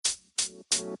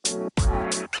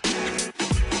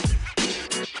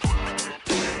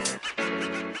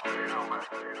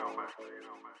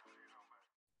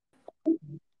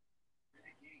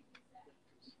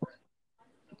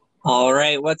All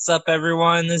right, what's up,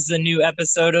 everyone? This is a new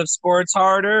episode of Sports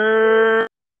Harder.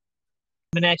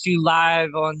 Coming at you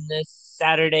live on this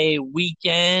Saturday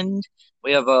weekend.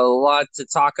 We have a lot to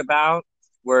talk about.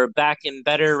 We're back and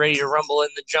better, ready to rumble in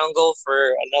the jungle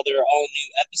for another all-new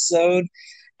episode.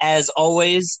 As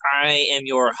always, I am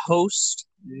your host,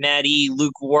 Maddie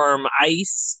Lukewarm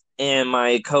Ice, and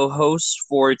my co-host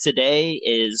for today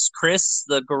is Chris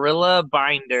the Gorilla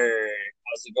Binder.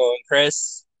 How's it going,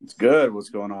 Chris? It's good.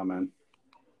 What's going on, man?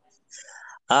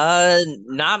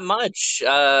 Not much.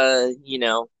 The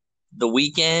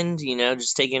weekend,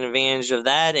 just taking advantage of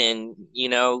that, and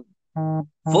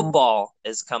football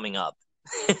is coming up.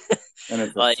 And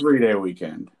it's a 3-day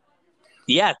weekend.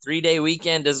 Yeah, 3-day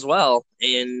weekend as well.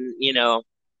 And,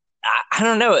 I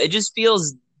don't know. It just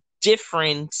feels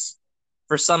different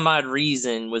for some odd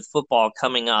reason with football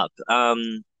coming up.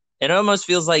 It almost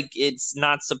feels like it's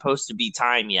not supposed to be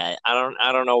time yet. I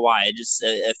don't know why.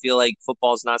 I feel like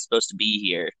football's not supposed to be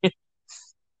here.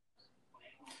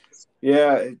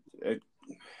 Yeah, it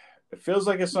feels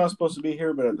like it's not supposed to be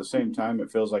here, but at the same time,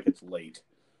 it feels like it's late.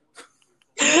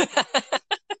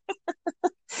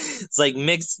 It's like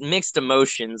mixed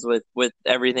emotions with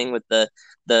everything with the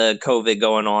COVID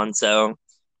going on. So,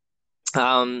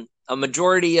 a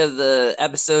majority of the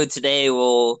episode today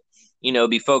will,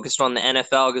 be focused on the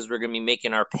NFL because we're going to be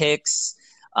making our picks.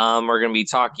 We're going to be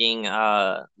talking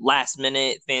last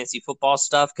minute fantasy football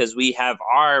stuff because we have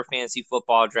our fantasy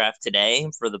football draft today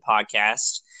for the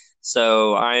podcast.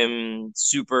 So I'm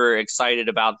super excited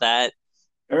about that.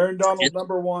 Aaron Donald,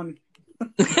 number one.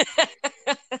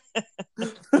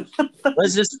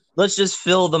 Let's just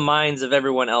fill the minds of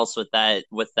everyone else with that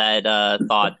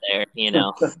thought there.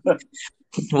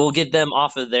 We'll get them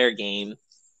off of their game.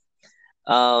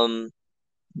 But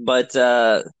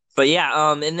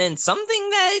yeah, and then something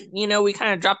that, we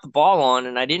kind of dropped the ball on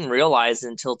and I didn't realize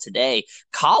until today,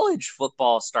 college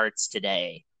football starts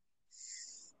today.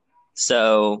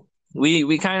 So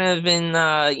we kind of been,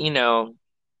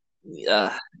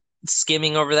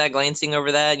 skimming over that, glancing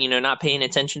over that, not paying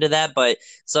attention to that, but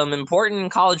some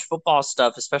important college football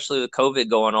stuff, especially with COVID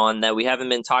going on, that we haven't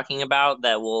been talking about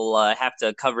that we'll have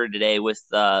to cover today with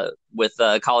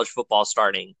college football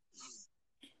starting.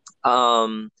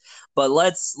 But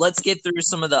let's get through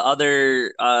some of the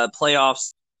other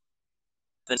playoffs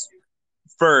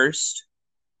first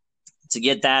to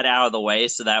get that out of the way,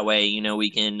 so that way we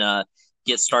can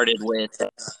get started with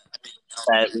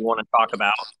that we want to talk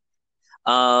about.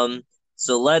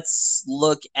 So let's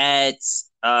look at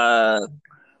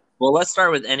let's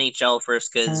start with NHL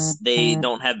first because they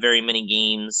don't have very many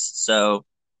games. So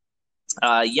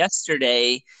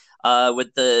yesterday,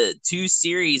 with the two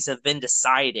series have been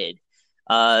decided.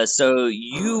 So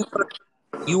you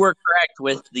were correct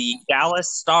with the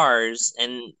Dallas Stars,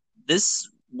 and this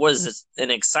was an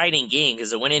exciting game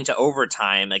because it went into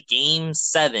overtime, a game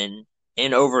 7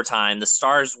 in overtime. The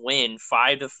Stars win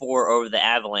 5-4 over the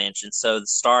Avalanche, and so the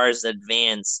Stars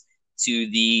advance to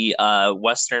the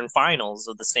Western Finals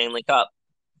of the Stanley Cup.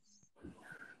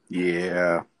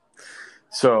 Yeah.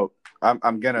 So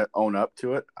I'm gonna own up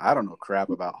to it. I don't know crap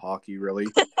about hockey really,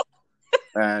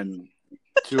 and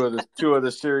two of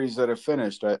the series that have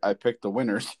finished, I picked the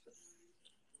winners.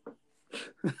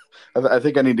 I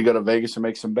think I need to go to Vegas and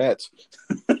make some bets.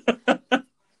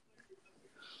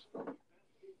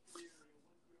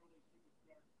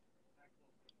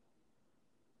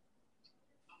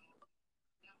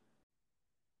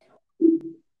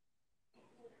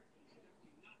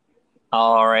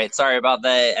 All right. Sorry about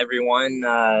that, everyone.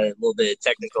 A little bit of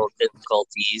technical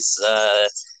difficulties. I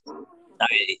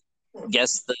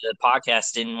guess the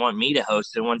podcast didn't want me to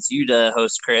host. It wants you to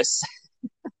host, Chris.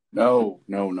 No.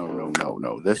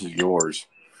 This is yours.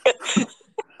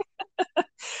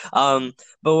 But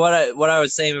what I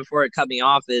was saying before it cut me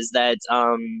off is that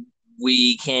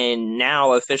we can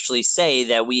now officially say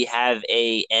that we have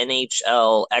a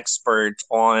NHL expert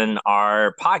on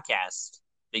our podcast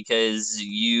because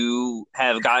you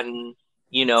have gotten,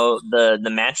 the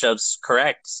matchups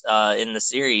correct in the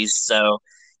series. So,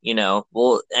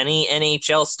 any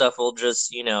NHL stuff will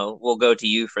just, we'll go to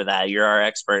you for that. You're our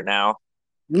expert now.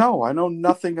 No, I know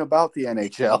nothing about the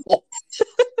NHL.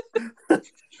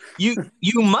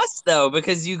 You must though,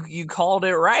 because you called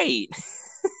it right.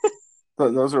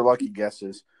 Those are lucky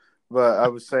guesses. But I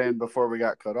was saying before we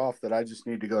got cut off that I just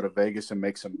need to go to Vegas and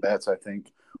make some bets, I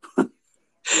think.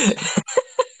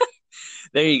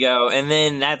 There you go. And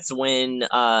then that's when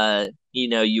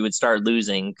you would start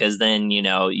losing because then,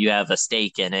 you have a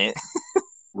stake in it.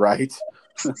 Right.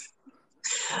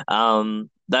 That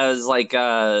was like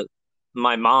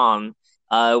my mom.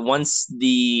 Once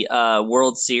the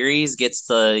World Series gets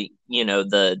the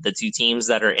two teams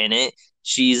that are in it,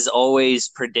 she's always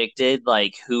predicted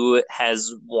like who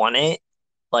has won it.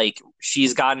 Like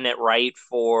she's gotten it right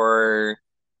for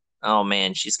oh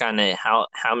man, she's gotten it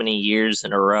how many years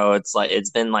in a row? It's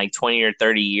been like 20 or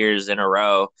 30 years in a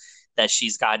row that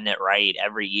she's gotten it right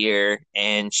every year,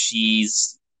 and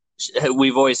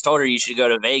we've always told her you should go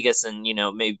to Vegas and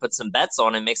maybe put some bets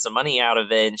on and make some money out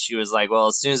of it. And she was like, "Well,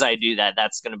 as soon as I do that,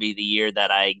 that's going to be the year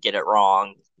that I get it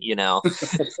wrong."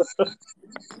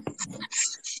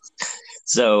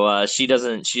 So she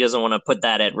doesn't want to put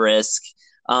that at risk.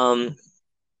 Um,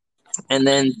 and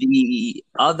then the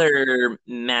other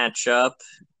matchup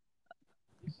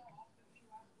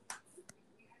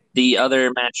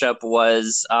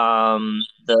was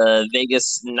the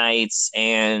Vegas Knights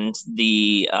and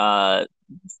the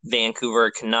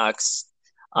Vancouver Canucks.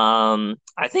 I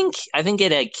think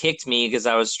it had kicked me because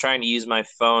I was trying to use my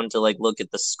phone to like look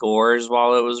at the scores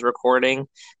while it was recording.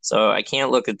 So I can't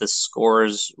look at the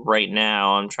scores right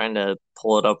now. I'm trying to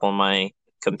pull it up on my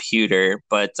computer.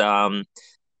 But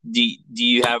do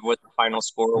you have what the final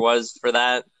score was for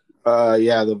that?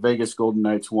 Yeah, the Vegas Golden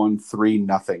Knights won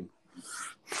 3-0.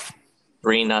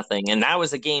 3-0, and that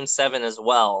was a game 7 as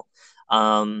well.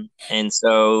 And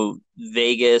so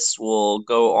Vegas will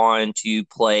go on to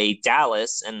play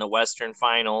Dallas in the Western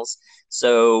Finals.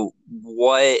 So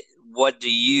what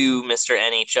do you, Mr.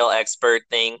 NHL expert,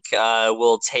 think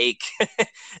will take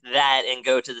that and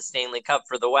go to the Stanley Cup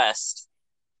for the West?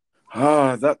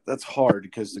 That's hard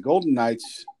because the Golden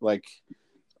Knights, like,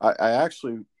 I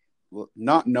actually,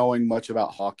 not knowing much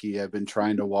about hockey, I've been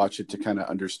trying to watch it to kind of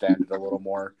understand it a little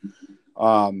more.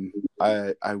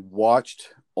 I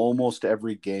watched almost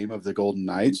every game of the Golden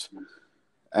Knights,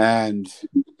 and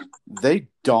they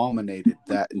dominated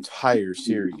that entire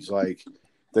series. Like,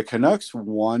 the Canucks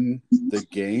won the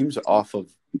games off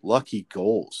of lucky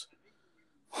goals.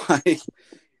 Like,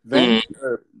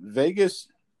 Vegas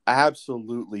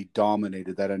absolutely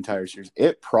dominated that entire series.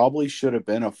 It probably should have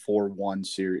been a 4-1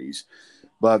 series,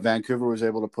 but Vancouver was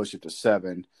able to push it to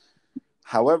 7.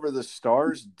 However, the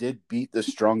Stars did beat the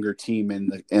stronger team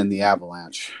in the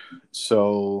Avalanche.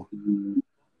 So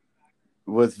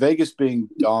with Vegas being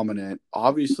dominant,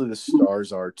 obviously the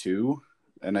Stars are too,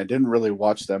 and I didn't really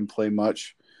watch them play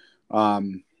much.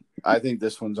 I think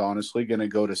this one's honestly going to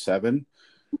go to 7,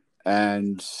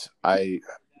 and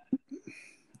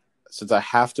since I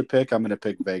have to pick, I'm going to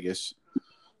pick Vegas.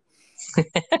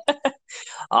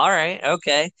 All right,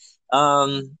 okay.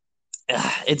 Um,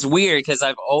 it's weird because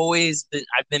I've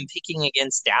been picking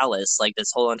against Dallas like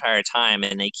this whole entire time,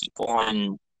 and they keep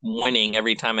on winning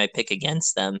every time I pick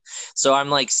against them. So I'm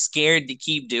like scared to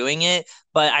keep doing it,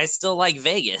 but I still like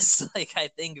Vegas. Like I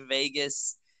think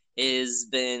Vegas has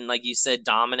been, like you said,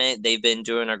 dominant. They've been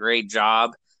doing a great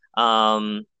job.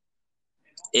 Um,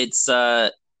 it's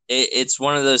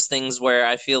one of those things where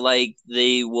I feel like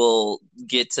they will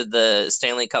get to the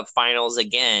Stanley Cup Finals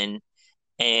again,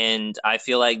 and I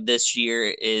feel like this year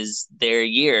is their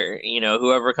year.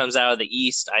 Whoever comes out of the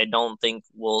East, I don't think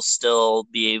will still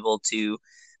be able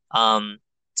um,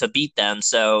 to beat them.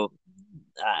 So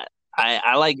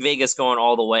I like Vegas going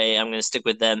all the way. I'm going to stick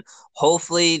with them.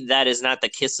 Hopefully, that is not the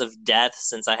kiss of death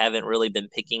since I haven't really been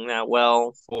picking that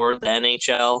well for the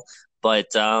NHL.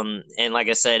 But and like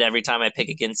I said, every time I pick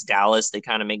against Dallas, they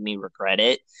kind of make me regret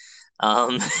it.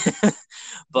 Um,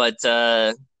 but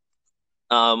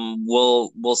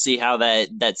we'll see how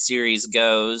that series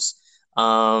goes.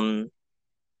 Um,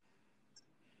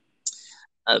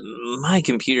 uh, my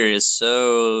computer is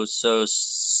so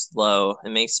slow. It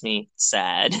makes me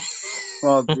sad.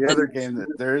 Well,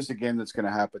 there is a game that's going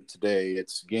to happen today.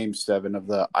 It's Game 7 of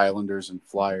the Islanders and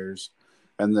Flyers,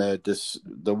 and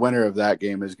the winner of that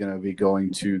game is going to be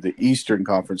going to the Eastern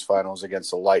Conference Finals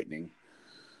against the Lightning.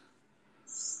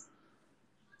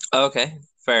 Okay,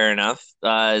 fair enough.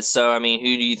 So I mean,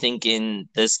 who do you think in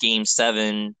this game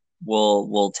 7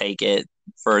 will take it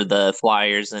for the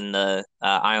Flyers and the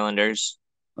Islanders?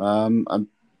 Um, I'm,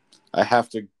 I have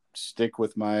to stick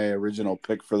with my original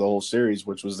pick for the whole series,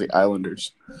 which was the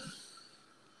Islanders.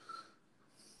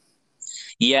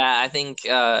 Yeah, I think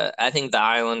the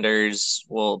Islanders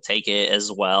will take it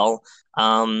as well.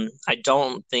 I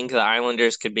don't think the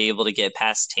Islanders could be able to get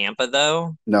past Tampa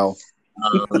though. No.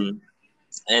 Um,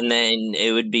 and then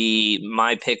it would be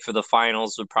my pick for the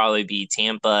finals would probably be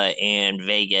Tampa and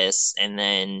Vegas, and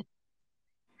then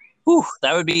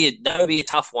that would be a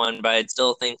tough one, but I'd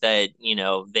still think that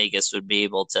Vegas would be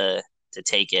able to to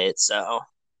take it. So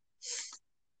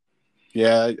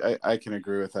Yeah, I can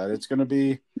agree with that. It's gonna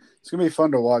be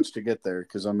fun to watch to get there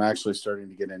because I'm actually starting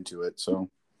to get into it. So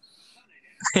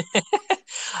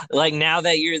like now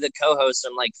that you're the co-host,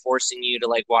 I'm like forcing you to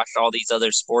like watch all these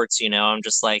other sports, you know. I'm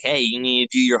just like, hey, you need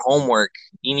to do your homework.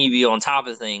 You need to be on top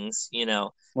of things, you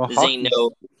know. well, This ain't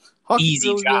no hockey's easy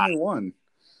really the job. only one.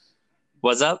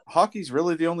 What's up? Hockey's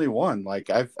really the only one. Like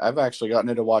I've actually gotten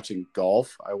into watching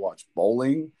golf. I watch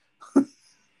bowling.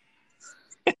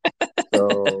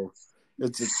 So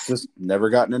it's just never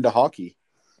gotten into hockey.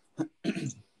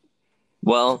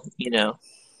 Well, you know,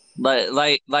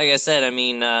 like I said, I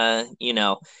mean, you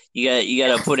know, you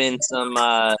got to put in some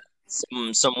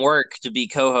work to be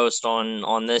co-host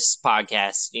on this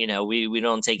podcast. You know, we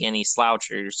don't take any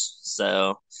slouchers,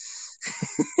 so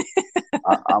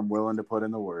I'm willing to put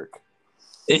in the work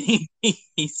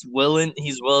he's willing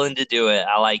to do it.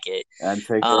 I like it. and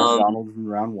take Aaron Um, Donald in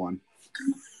round one.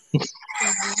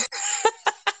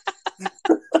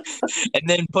 and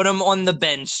then put him on the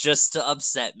bench just to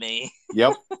upset me.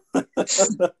 Yep.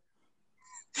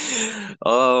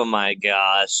 Oh my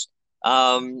gosh.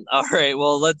 All right,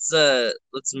 well let's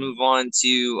move on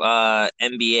to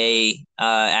NBA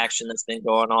action that's been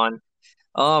going on.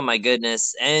 Oh my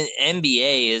goodness. And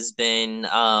NBA has been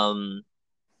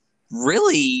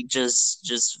really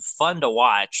just fun to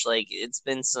watch. Like it's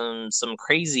been some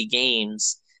crazy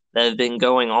games that have been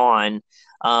going on.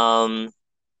 Um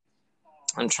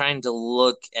I'm trying to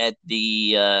look at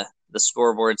the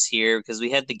scoreboards here because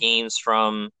we had the games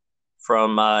from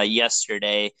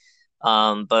yesterday.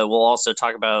 But we'll also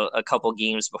talk about a couple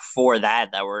games before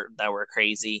that were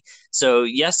crazy. So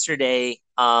yesterday,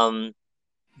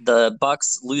 the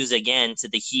Bucks lose again to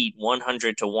the Heat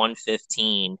 100 to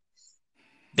 115.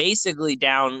 Basically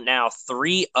down now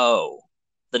 3-0.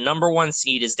 The number 1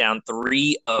 seed is down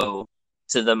 3-0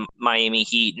 to the Miami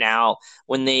Heat. Now,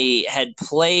 when they had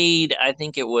played, I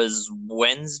think it was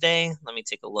Wednesday. Let me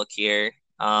take a look here.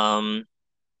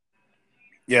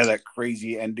 Yeah, that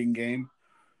crazy ending game.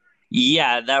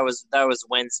 Yeah, that was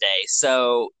Wednesday.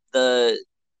 So the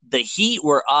Heat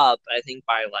were up, I think,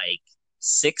 by like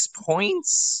 6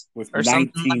 points With or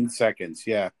something. 19 seconds,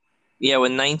 yeah. Yeah,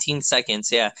 with 19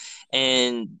 seconds, yeah.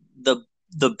 And the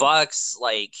Bucks,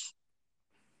 like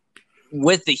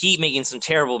with the Heat making some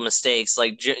terrible mistakes,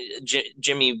 like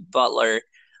Jimmy Butler,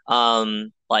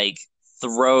 like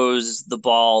throws the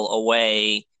ball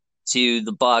away to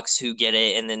the Bucks who get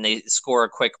it, and then they score a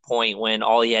quick point when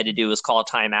all he had to do was call a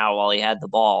timeout while he had the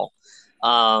ball.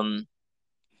 Um,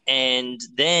 and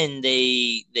then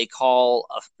they call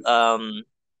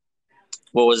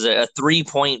what was it, a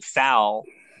 3-point foul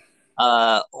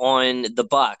on the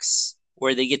Bucks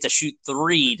where they get to shoot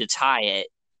three to tie it.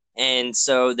 And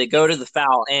so they go to the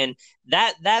foul, and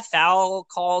that foul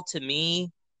call to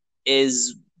me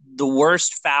is the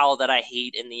worst foul that I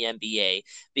hate in the NBA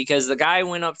because the guy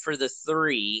went up for the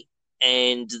three,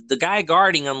 and the guy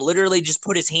guarding him literally just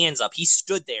put his hands up. He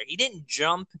stood there. He didn't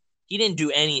jump. He didn't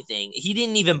do anything. He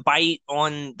didn't even bite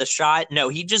on the shot. No,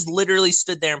 he just literally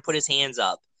stood there and put his hands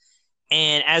up.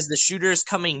 And as the shooter's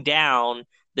coming down,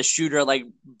 the shooter like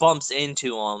bumps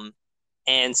into him,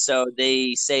 and so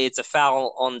they say it's a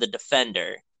foul on the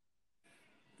defender.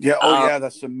 Yeah, Um, yeah,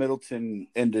 that's the Middleton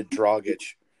into Dragic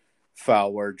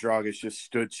foul where Dragic just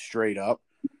stood straight up.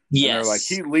 And they're like, yes,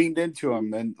 he leaned into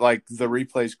him, and like the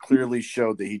replays clearly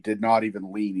showed that he did not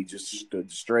even lean. He just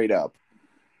stood straight up.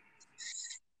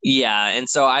 yeah, and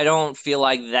so I don't feel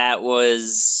like that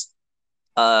was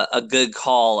a good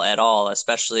call at all,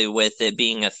 especially with it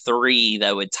being a three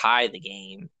that would tie the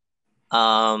game.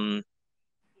 Um,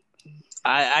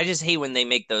 I just hate when they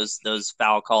make those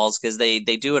foul calls because they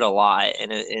do it a lot,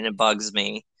 and it bugs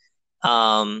me.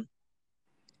 Um,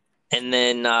 and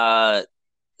then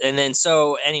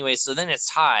so anyway, so then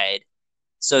it's tied.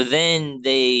 So then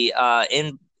they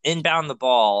inbound the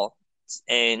ball,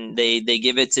 and they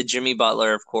give it to Jimmy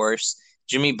Butler, of course.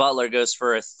 Jimmy Butler goes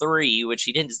for a three, which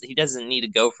he doesn't need to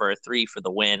go for a three for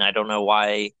the win. I don't know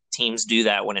why teams do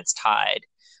that when it's tied.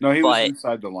 No, he was But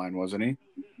inside the line, wasn't he?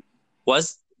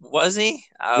 was he?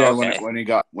 Oh, Yeah, okay.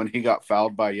 when he got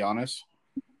fouled by Giannis.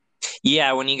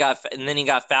 Yeah, and then he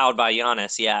got fouled by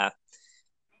Giannis, yeah.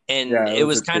 And Yeah, it it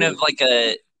was was a kind of clear.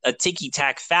 like a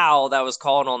ticky-tack foul that was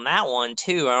called on that one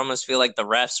too. I almost feel like the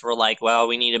refs were like, well,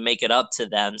 we need to make it up to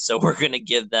them, so we're going to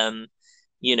give them,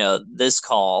 this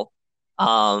call.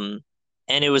 And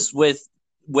it was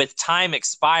with time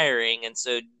expiring, and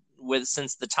so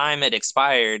since the time had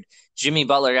expired, Jimmy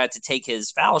Butler got to take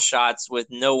his foul shots with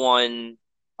no one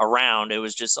around. It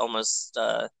was just almost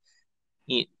like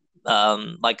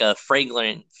a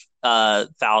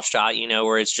foul shot,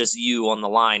 where it's just you on the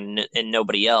line and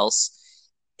nobody else.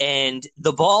 And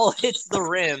the ball hits the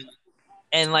rim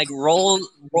and like rolls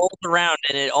around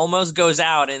and it almost goes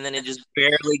out and then it just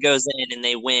barely goes in and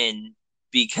they win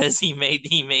because he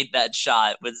made that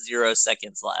shot with 0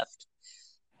 seconds left.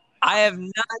 I have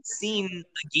not seen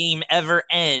a game ever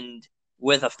end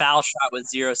with a foul shot with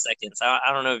 0 seconds.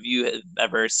 I don't know if you have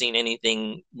ever seen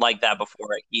anything like that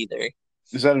before either.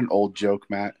 Is that an old joke,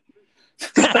 Matt?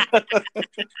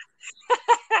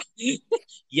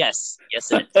 Yes,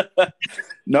 it is.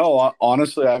 No,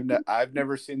 honestly, I've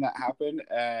never seen that happen.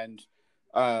 And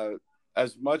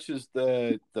as much as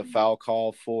the foul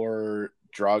call for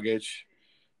Dragic,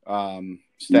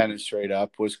 standing straight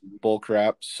up was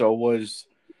bullcrap, so was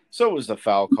the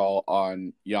foul call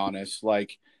on Giannis.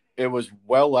 Like, it was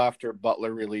well after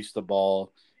Butler released the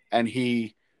ball, and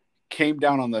he came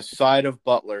down on the side of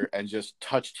Butler and just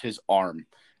touched his arm.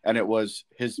 And it was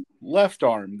his left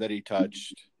arm that he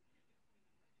touched.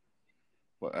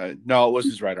 No, it was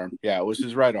his right arm. Yeah, it was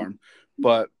his right arm.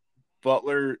 But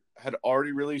Butler had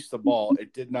already released the ball.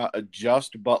 It did not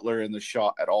adjust Butler in the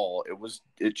shot at all.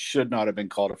 It should not have been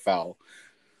called a foul.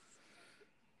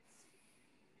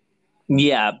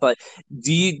 Yeah, but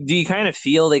do you kind of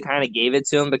feel they kind of gave it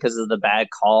to him because of the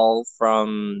bad call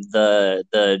from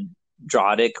the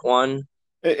Dragic one?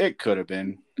 It could have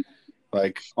been.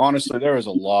 Like, honestly, there was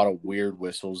a lot of weird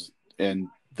whistles in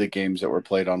the games that were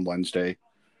played on Wednesday.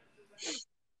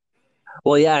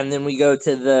 Well, yeah, and then we go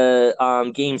to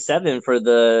the game 7 for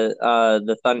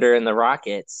the Thunder and the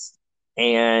Rockets,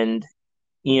 and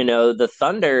the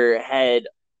Thunder had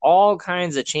all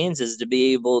kinds of chances to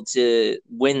be able to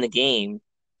win the game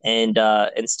and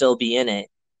still be in it,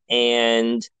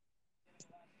 and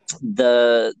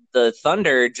the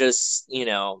Thunder just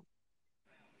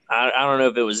I don't know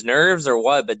if it was nerves or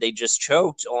what, but they just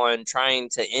choked on trying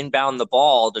to inbound the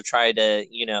ball to try to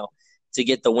to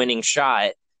get the winning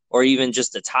shot or even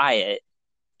just to tie it,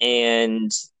 and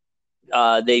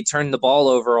they turned the ball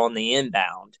over on the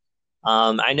inbound.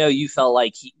 I know you felt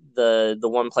like the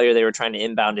one player they were trying to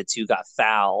inbound it to got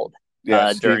fouled.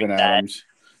 Yeah, During Steven Adams.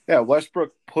 Yeah,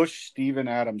 Westbrook pushed Steven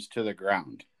Adams to the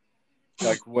ground,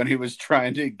 like when he was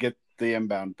trying to get the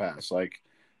inbound pass. Like,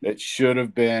 it should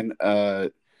have been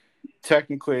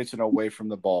technically it's an away from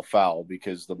the ball foul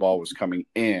because the ball was coming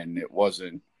in. It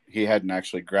wasn't. He hadn't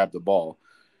actually grabbed the ball.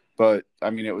 But,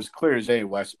 I mean, it was clear as day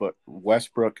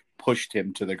Westbrook pushed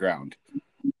him to the ground.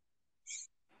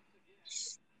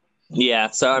 Yeah,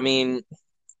 so, I mean,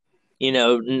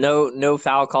 no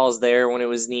foul calls there when it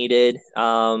was needed. But,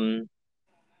 I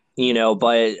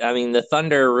mean, the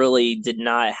Thunder really did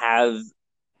not have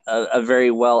a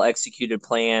very well executed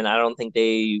plan. I don't think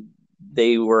they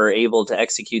were able to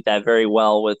execute that very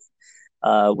well with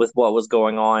what was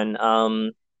going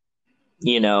on.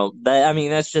 That, I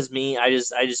mean, that's just me. I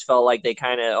just felt like they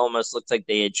kind of almost looked like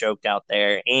they had choked out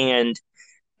there. And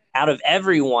out of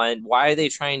everyone, why are they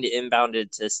trying to inbound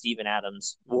it to Steven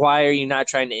Adams? Why are you not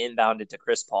trying to inbound it to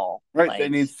Chris Paul? Right, they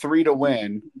need 3 to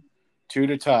win, 2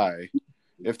 to tie.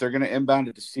 If they're going to inbound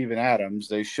it to Steven Adams,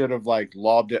 they should have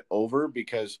lobbed it over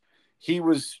because he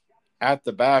was at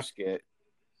the basket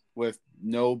with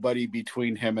nobody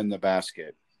between him and the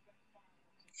basket.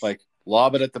 Like,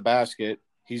 lob it at the basket.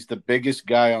 He's the biggest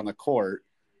guy on the court,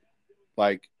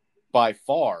 by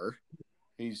far.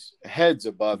 He's heads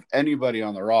above anybody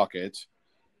on the Rockets.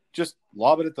 Just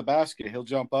lob it at the basket. He'll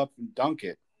jump up and dunk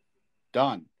it.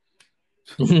 Done.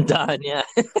 Done, yeah.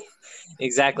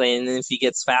 Exactly. And then if he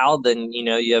gets fouled, then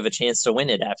you have a chance to win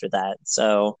it after that.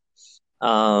 So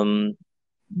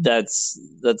that's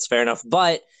fair enough.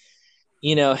 But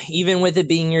even with it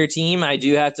being your team, I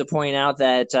do have to point out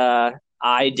that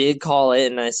I did call it,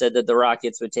 and I said that the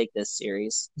Rockets would take this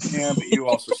series. Yeah, but you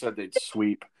also said they'd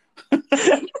sweep.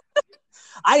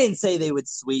 I didn't say they would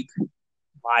sweep.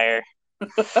 Liar.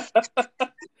 But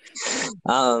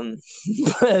I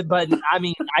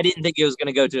mean, I didn't think it was going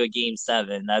to go to a game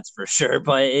 7. That's for sure.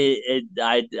 But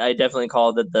I definitely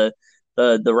called that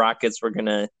the Rockets were going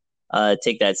to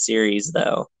take that series,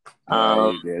 though.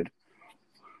 You did.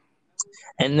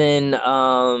 And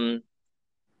then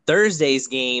Thursday's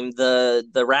game, the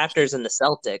Raptors and the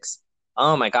Celtics.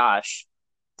 Oh my gosh,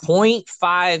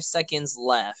 0.5 seconds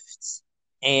left,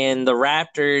 and the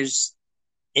Raptors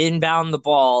inbound the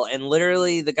ball, and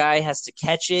literally the guy has to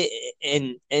catch it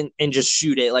and just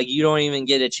shoot it. Like, you don't even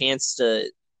get a chance to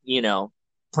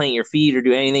plant your feet or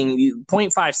do anything.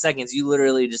 0.5 seconds, you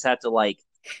literally just have to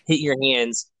hit your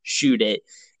hands, shoot it,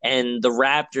 and the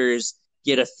Raptors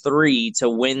get a 3 to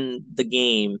win the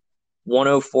game,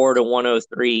 104 to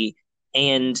 103,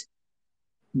 and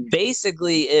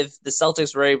basically, if the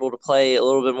Celtics were able to play a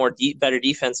little bit more better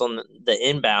defense on the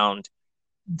inbound,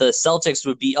 the Celtics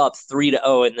would be up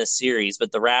 3-0 in this series,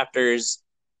 but the Raptors,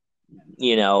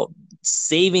 you know,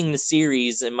 saving the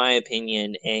series in my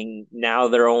opinion, and now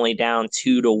they're only down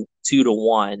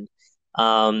 2-1.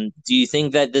 Do you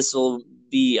think that this will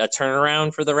be a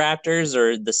turnaround for the Raptors,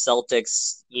 or the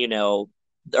Celtics,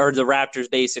 or the Raptors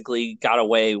basically got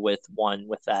away with one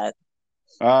with that?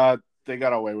 They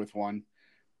got away with one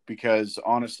because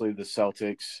honestly, the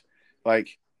Celtics,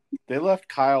 like, they left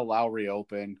Kyle Lowry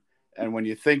open. And when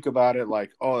you think about it,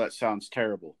 like, oh, that sounds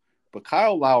terrible. But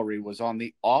Kyle Lowry was on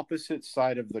the opposite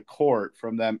side of the court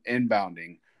from them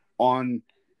inbounding on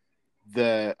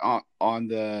the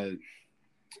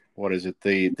what is it,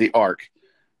 the arc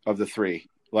of the three,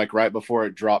 like right before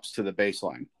it drops to the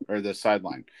baseline or the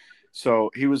sideline.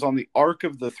 So he was on the arc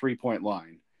of the 3-point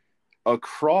line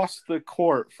across the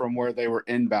court from where they were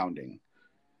inbounding.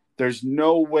 There's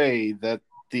no way that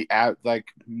like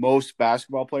most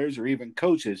basketball players or even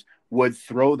coaches would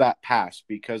throw that pass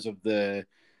because of the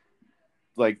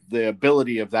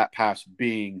ability of that pass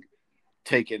being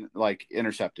taken, like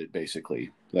intercepted,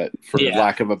 basically, that for Yeah.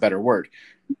 lack of a better word.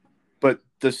 But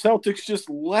the Celtics just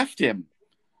left him.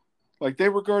 Like, they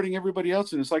were guarding everybody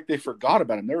else, and it's like they forgot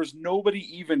about him. There was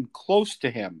nobody even close to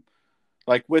him,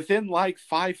 like within like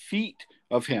 5 feet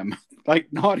of him,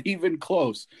 like not even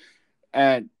close.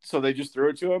 And so they just threw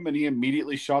it to him, and he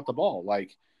immediately shot the ball.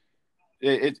 Like,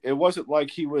 it wasn't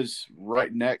like he was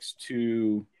right next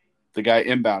to the guy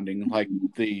inbounding like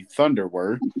the Thunder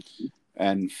were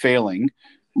and failing.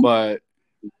 But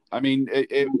I mean,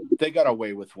 they got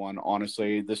away with one,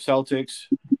 honestly. The Celtics,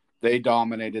 they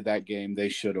dominated that game. They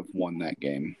should have won that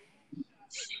game.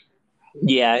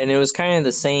 Yeah, and it was kind of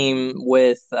the same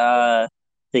with the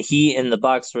Heat and the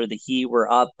Bucks, where the Heat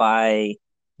were up by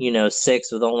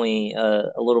 6 with only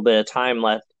a little bit of time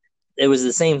left. It was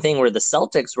the same thing where the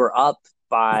Celtics were up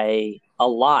by a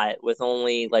lot with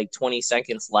only like 20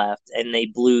 seconds left, and they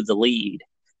blew the lead.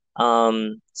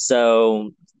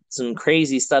 So some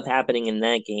crazy stuff happening in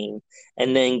that game,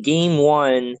 and then game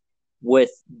one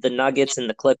with the Nuggets and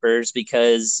the Clippers,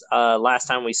 because last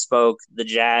time we spoke, the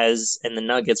Jazz and the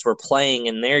Nuggets were playing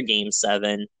in their game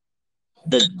seven.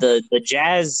 The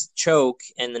Jazz choke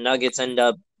and the Nuggets end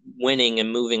up winning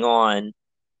and moving on.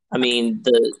 I mean,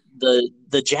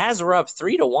 the Jazz were up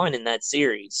 3-1 in that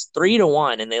series,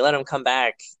 3-1, and they let them come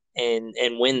back and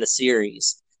win the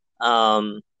series.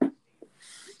 I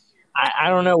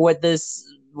don't know what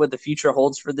the future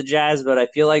holds for the Jazz, but I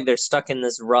feel like they're stuck in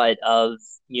this rut of,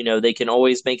 they can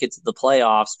always make it to the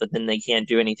playoffs, but then they can't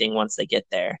do anything once they get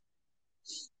there.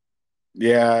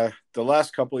 Yeah, the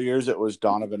last couple of years it was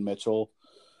Donovan Mitchell.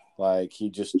 Like, he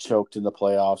just choked in the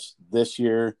playoffs. This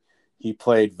year he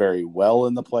played very well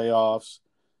in the playoffs,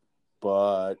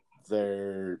 but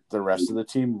the rest of the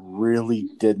team really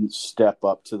didn't step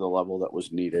up to the level that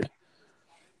was needed.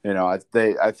 I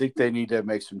think they need to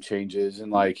make some changes.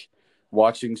 And like,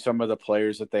 watching some of the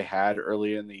players that they had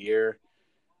early in the year,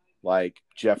 like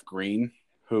Jeff Green,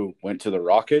 who went to the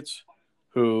Rockets,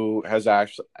 who has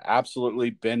actually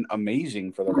absolutely been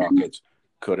amazing for the Rockets,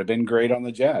 could have been great on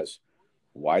the Jazz.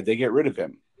 Why'd they get rid of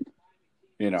him?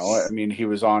 I mean, he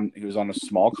was on a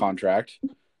small contract.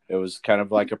 It was kind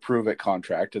of like a prove it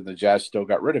contract, and the Jazz still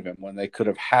got rid of him when they could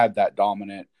have had that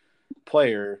dominant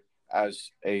player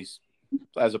as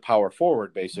a power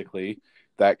forward, basically,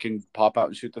 that can pop out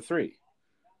and shoot the three.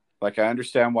 Like, I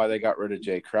understand why they got rid of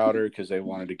Jay Crowder, because they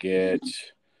wanted to get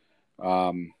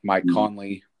Mike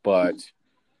Conley, but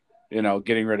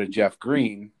getting rid of Jeff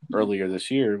Green earlier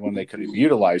this year when they could have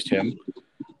utilized him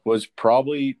was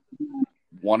probably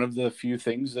one of the few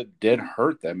things that did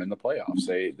hurt them in the playoffs.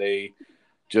 They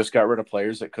just got rid of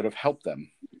players that could have helped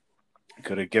them,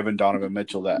 could have given Donovan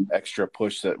Mitchell that extra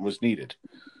push that was needed.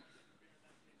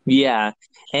 Yeah.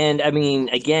 And I mean,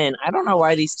 again, I don't know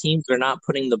why these teams are not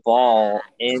putting the ball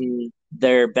in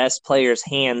their best players'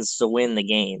 hands to win the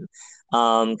game.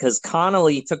 Because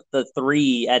Connolly took the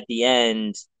three at the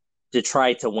end to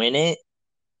try to win it,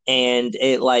 and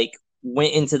it like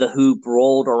went into the hoop,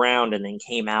 rolled around, and then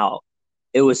came out.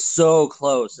 It was so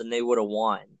close, and they would have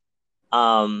won.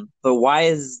 But why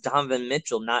is Donovan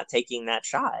Mitchell not taking that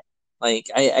shot? Like,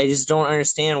 I just don't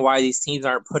understand why these teams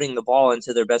aren't putting the ball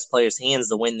into their best players' hands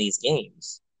to win these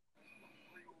games.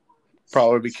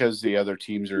 Probably because the other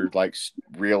teams are like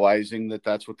realizing that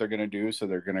that's what they're going to do, so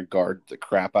they're going to guard the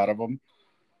crap out of them.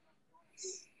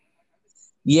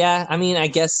 Yeah, I mean, I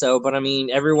guess so, but I mean,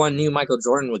 everyone knew Michael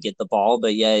Jordan would get the ball,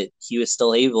 but yet he was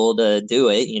still able to do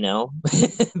it,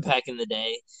 back in the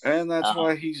day. And that's Uh,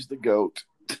 why he's the GOAT.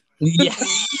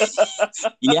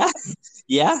 Yeah,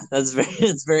 yeah, that's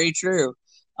very true.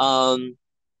 Um,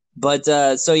 but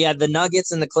so yeah, the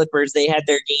Nuggets and the Clippers, they had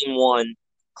their game one.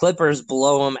 Clippers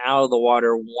blow them out of the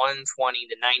water,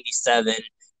 120-97.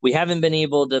 We haven't been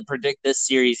able to predict this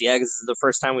series yet because this is the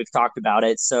first time we've talked about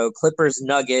it. So Clippers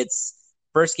Nuggets,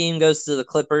 first game goes to the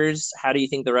Clippers. How do you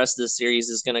think the rest of the series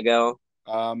is going to go?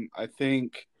 I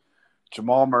think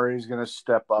Jamal Murray is going to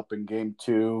step up in game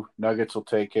two. Nuggets will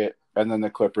take it, and then the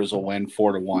Clippers will win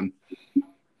 4-1.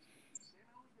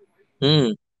 Hmm.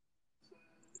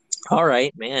 All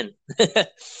right, man.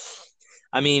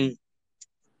 I mean,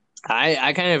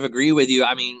 I kind of agree with you.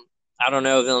 I mean, I don't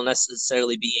know if they'll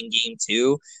necessarily be in game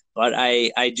two, but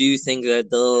I do think that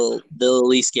they'll at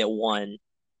least get one.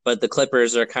 But the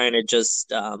Clippers are kind of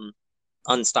just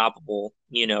unstoppable,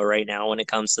 right now when it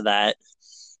comes to that.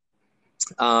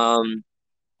 Um,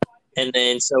 and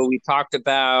then so we talked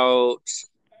about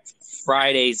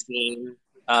Friday's game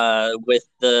with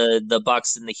the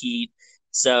Bucks and the Heat.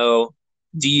 So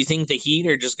do you think the Heat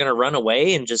are just going to run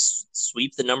away and just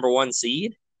sweep the number one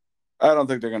seed? I don't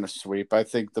think they're going to sweep. I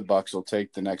think the Bucks will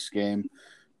take the next game,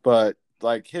 but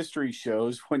like history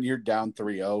shows, when you're down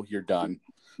 3-0, you're done.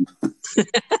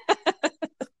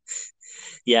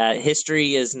 Yeah,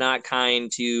 history is not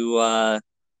kind to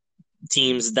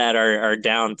teams that are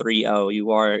down 3-0.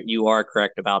 You are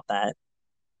correct about that.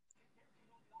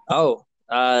 Oh,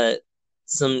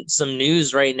 some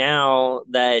news right now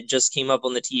that just came up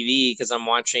on the TV because I'm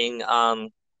watching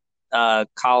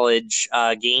college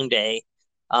game day.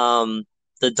 Um,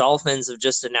 the Dolphins have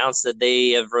just announced that they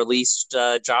have released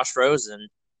Josh Rosen.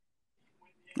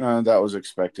 That was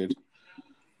expected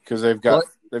because they've got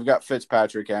What?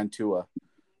 Fitzpatrick and Tua.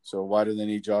 So why do they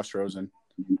need Josh Rosen?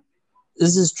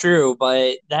 This is true,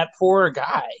 but that poor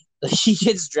guy, he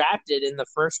gets drafted in the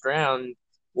first round.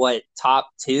 What, top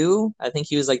two? I think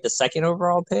he was like the second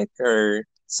overall pick, or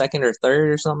second or third,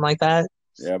 or something like that.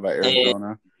 Yeah, by And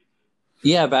Arizona.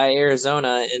 yeah, by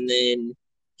Arizona, and then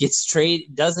gets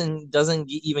trade doesn't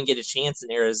even get a chance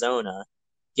in Arizona.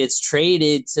 Gets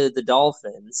traded to the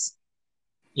Dolphins.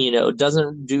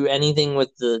 Doesn't do anything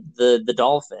with the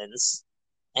Dolphins,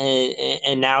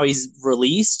 and now he's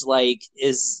released. Like,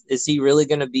 is he really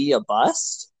going to be a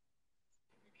bust?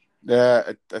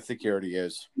 Yeah, I think he already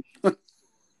is.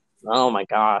 Oh my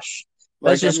gosh,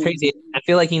 that's Like, I just mean, crazy. I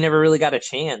feel like he never really got a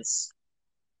chance.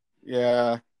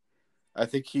 yeah, I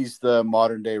think he's the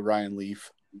modern day Ryan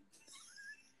Leaf.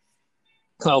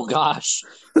 Oh gosh,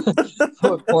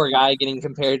 poor guy getting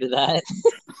compared to that.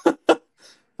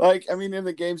 Like, I mean, in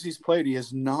the games he's played, he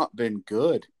has not been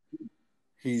good.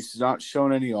 He's not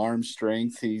shown any arm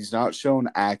strength. He's not shown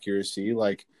accuracy.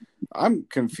 Like, I'm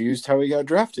confused how he got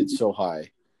drafted so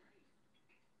high.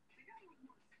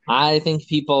 I think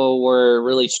people were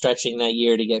really stretching that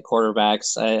year to get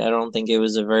quarterbacks. I don't think it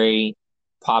was a very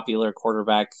popular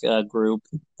quarterback group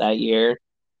that year.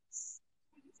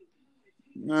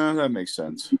 That makes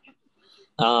sense.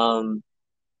 Um,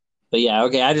 but yeah,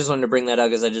 okay. I just wanted to bring that up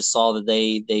because I just saw that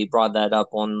they brought that up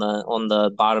on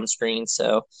the bottom screen.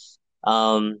 So,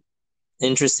 um,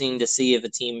 interesting to see if a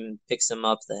team picks him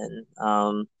up then.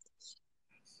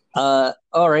 All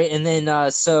right, and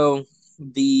then so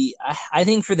I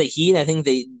think for the Heat, I think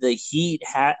the Heat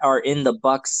are in the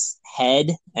Bucks' head,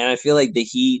 and I feel like the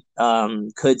Heat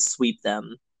could sweep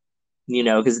them.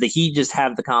 Because the Heat just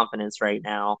have the confidence right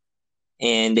now,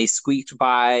 and they squeaked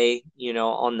by.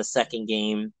 On the second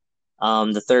game.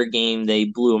 The third game they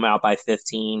blew them out by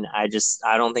 15. I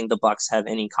don't think the Bucks have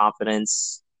any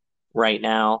confidence right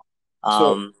now. So,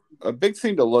 Um, a big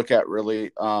thing to look at,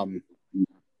 really,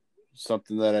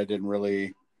 something that I didn't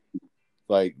really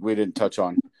like, we didn't touch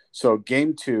on. So,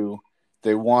 game two,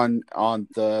 they won on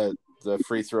the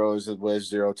free throws with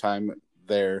zero time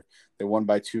there. They won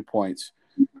by 2 points.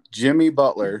 Jimmy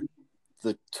Butler,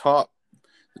 the top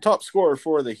scorer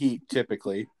for the Heat,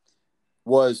 typically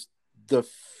was the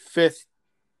fifth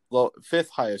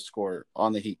highest scorer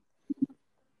on the Heat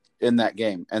in that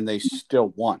game, and they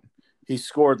still won. He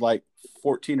scored like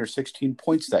 14 or 16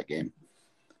 points that game.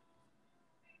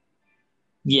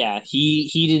 yeah, he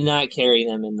did not carry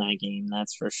them in that game,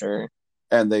 that's for sure.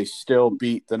 And they still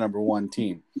beat the number one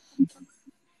team.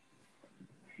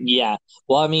 Yeah.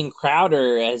 Well, I mean,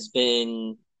 Crowder has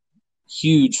been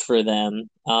huge for them.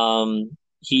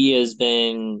 He has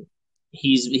been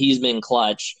he's been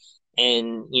clutch.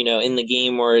 And, in the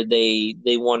game where they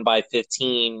won by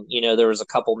 15, there was a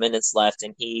couple minutes left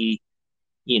and he,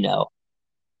 you know,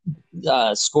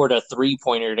 scored a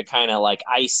three-pointer to kind of like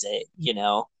ice it.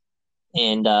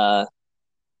 And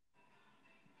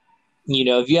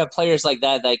if you have players like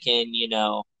that can,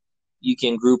 you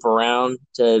can group around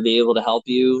to be able to help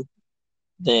you,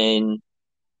 then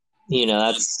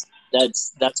that's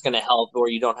going to help, or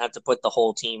you don't have to put the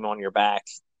whole team on your back.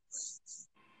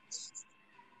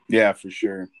 Yeah, for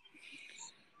sure.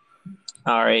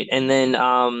 All right, and then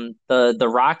the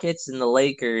Rockets and the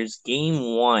Lakers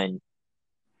game 1.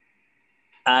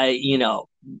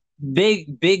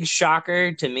 Big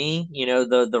shocker to me.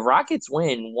 The Rockets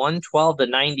win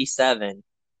 112-97,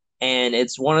 and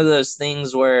it's one of those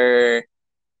things where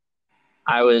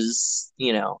I was,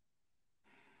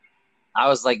 I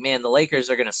was like, man, the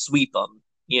Lakers are going to sweep them.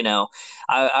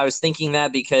 I was thinking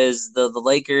that because the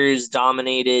Lakers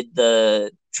dominated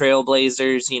the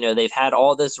Trailblazers. They've had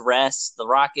all this rest. The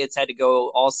Rockets had to go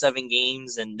all 7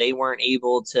 games, and they weren't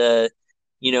able to,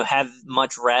 have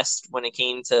much rest when it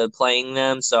came to playing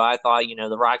them. So I thought,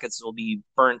 the Rockets will be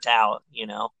burnt out,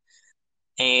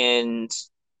 and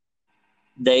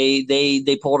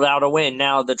they pulled out a win.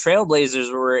 Now the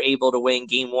Trailblazers were able to win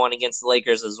game 1 against the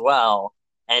Lakers as well,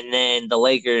 and then the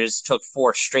Lakers took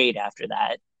 4 straight after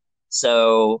that.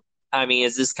 So, I mean,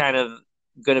 is this kind of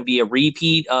going to be a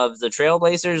repeat of the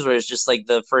Trailblazers, where it's just like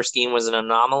the first game was an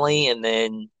anomaly, and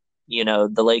then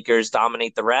the Lakers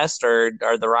dominate the rest, or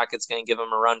are the Rockets going to give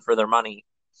them a run for their money?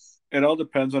 It all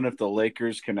depends on if the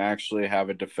Lakers can actually have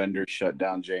a defender shut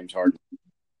down James Harden.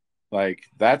 Like,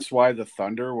 that's why the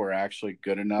Thunder were actually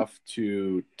good enough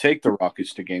to take the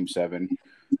Rockets to Game 7,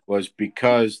 was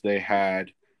because they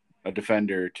had a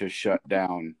defender to shut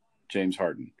down James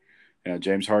Harden.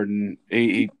 James Harden,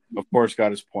 he of course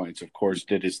got his points, of course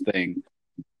did his thing,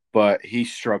 but he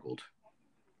struggled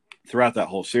throughout that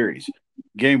whole series.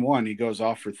 Game 1, he goes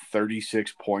off for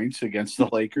 36 points against the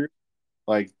Lakers.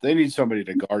 Like, they need somebody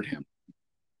to guard him.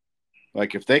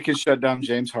 Like, if they can shut down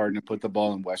James Harden and put the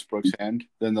ball in Westbrook's hand,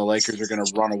 then the Lakers are going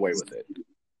to run away with it.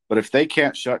 But if they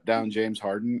can't shut down James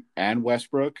Harden and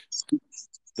Westbrook,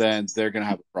 then they're going to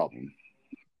have a problem.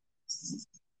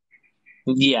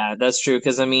 Yeah, that's true.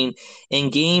 Because, I mean, in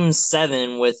game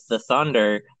 7 with the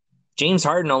Thunder, James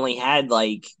Harden only had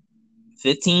like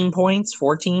 15 points,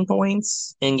 14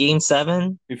 points in game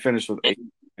 7. He finished with 8,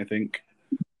 I think.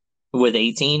 With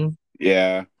 18?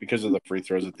 Yeah, because of the free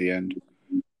throws at the end.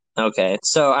 Okay.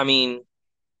 So, I mean,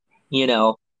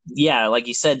 yeah, like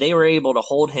you said, they were able to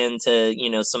hold him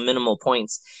to, some minimal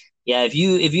points. Yeah, if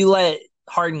you let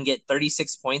Harden get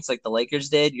 36 points like the Lakers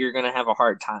did, you're going to have a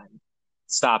hard time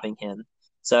stopping him.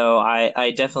 So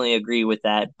I definitely agree with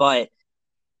that. But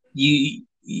you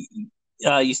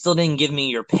still didn't give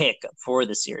me your pick for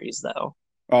the series, though.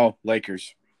 Oh,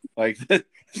 Lakers. Like,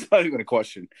 it's not even a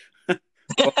question.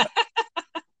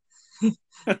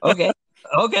 Okay.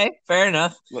 Okay, fair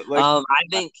enough.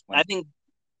 I think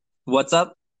what's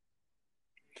up?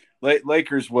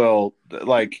 Lakers will,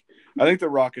 like, I think the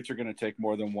Rockets are going to take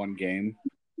more than one game.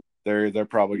 They're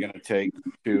probably going to take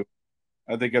 2.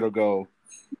 I think it'll go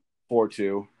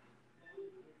 4-2.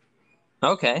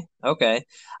 Okay.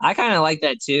 I kind of like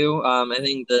that too. I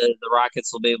think the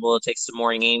Rockets will be able to take some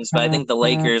more games, but I think the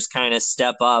Lakers kind of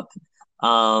step up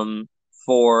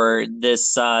for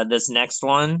this next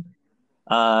one.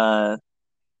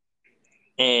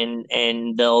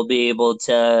 And they'll be able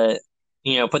to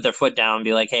put their foot down and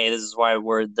be like, hey, this is why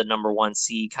we're the number 1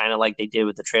 seed, kind of like they did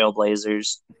with the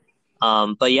Trailblazers.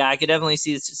 But yeah, I could definitely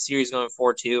see this series going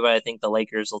 4-2, but I think the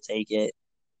Lakers will take it.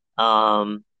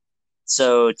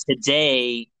 So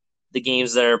today, the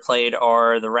games that are played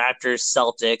are the Raptors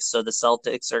Celtics. So the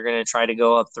Celtics are going to try to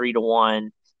go up 3-1,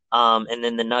 and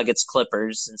then the Nuggets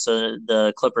Clippers, and so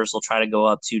the Clippers will try to go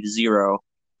up 2-0.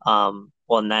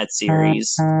 In that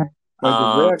series.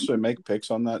 Like, did we actually make picks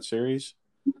on that series?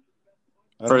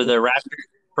 For the Raptors,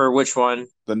 for which one?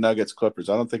 The Nuggets Clippers.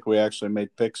 I don't think we actually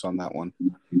made picks on that one.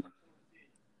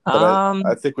 But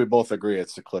I think we both agree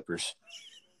it's the Clippers.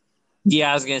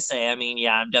 Yeah, I was gonna say. I mean,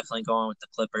 yeah, I'm definitely going with the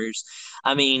Clippers.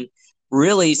 I mean,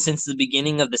 really, since the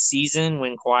beginning of the season,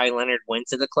 when Kawhi Leonard went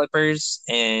to the Clippers,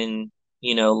 and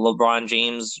LeBron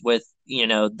James with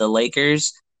the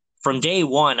Lakers, from day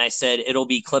one, I said it'll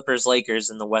be Clippers Lakers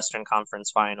in the Western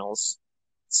Conference Finals.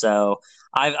 So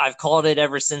I've called it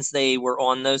ever since they were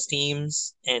on those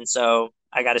teams, and so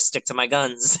I got to stick to my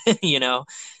guns,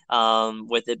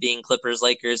 with it being Clippers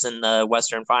Lakers in the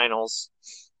Western Finals.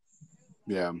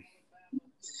 Yeah.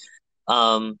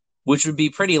 Which would be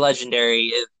pretty legendary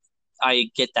if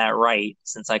I get that right,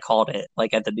 since I called it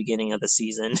like at the beginning of the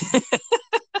season.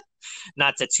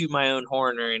 Not to toot my own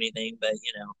horn or anything, but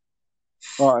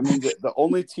Well, I mean, the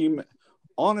only team,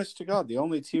 honest to God, the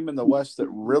only team in the West that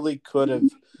really could have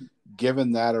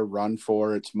given that a run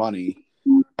for its money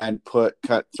and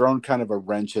thrown kind of a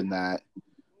wrench in that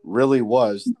really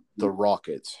was the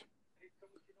Rockets.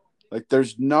 Like,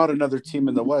 there's not another team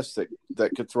in the West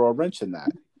that could throw a wrench in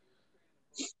that.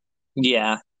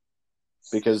 Yeah.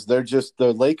 Because they're just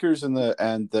the Lakers and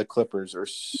the Clippers are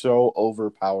so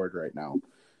overpowered right now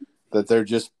that they're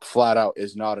just flat out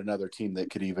is not another team that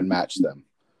could even match them.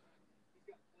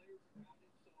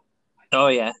 Oh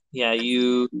yeah. Yeah,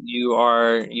 you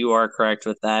are correct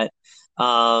with that.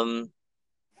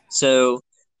 So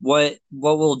what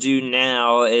we'll do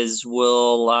now is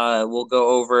we'll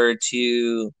go over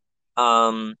to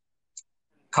um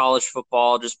college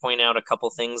football, just point out a couple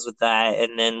things with that,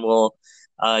 and then we'll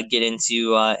get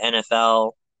into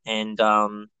NFL and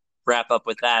wrap up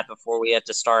with that before we have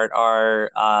to start our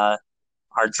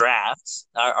draft,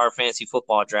 our fantasy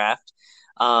football draft.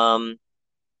 Um,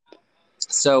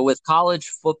 so with college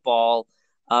football,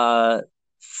 uh,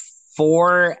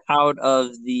 4 out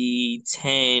of the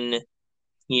 10,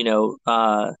 you know,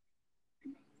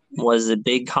 was it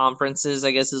big conferences,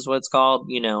 I guess is what it's called,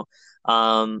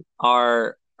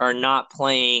 are not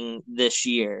playing this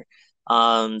year.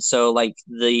 So like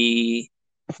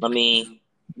let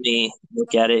me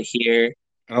look at it here.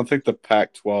 I don't think the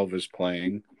Pac-12 is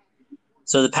playing.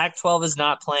 So the Pac-12 is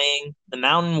not playing, the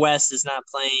Mountain West is not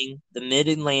playing, the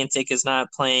Mid-Atlantic is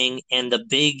not playing, and the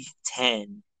Big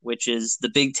Ten, which is the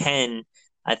Big Ten,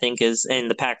 I think is,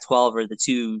 and the Pac-12 are the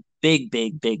two big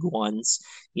ones,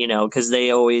 because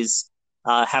they always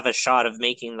have a shot of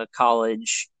making the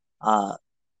college,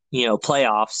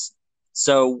 playoffs.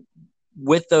 So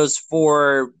with those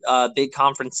four big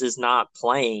conferences not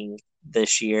playing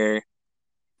this year,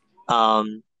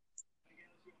 um,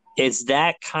 it's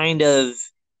that kind of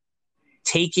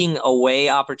taking away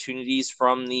opportunities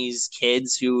from these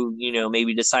kids who,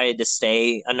 maybe decided to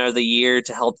stay another year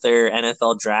to help their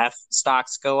NFL draft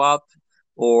stocks go up?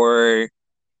 Or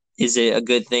is it a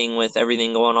good thing with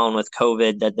everything going on with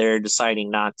COVID that they're deciding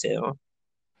not to?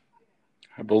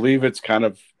 I believe it's kind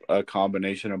of a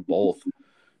combination of both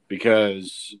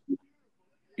because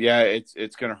yeah,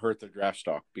 it's going to hurt their draft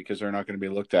stock because they're not going to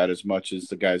be looked at as much as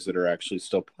the guys that are actually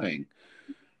still playing.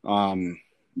 Um,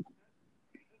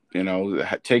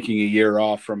 taking a year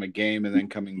off from a game and then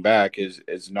coming back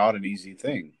is not an easy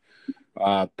thing.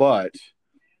 But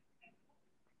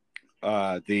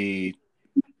the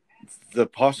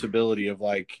possibility of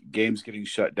like games getting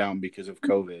shut down because of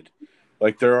COVID,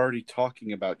 like they're already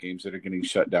talking about games that are getting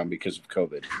shut down because of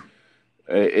COVID.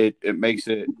 It makes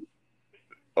it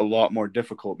a lot more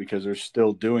difficult because they're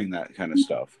still doing that kind of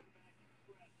stuff.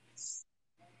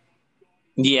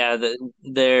 Yeah,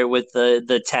 they're with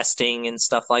the testing and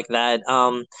stuff like that.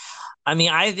 I mean,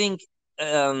 I think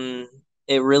um,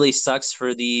 it really sucks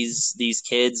for these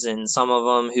kids and some of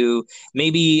them who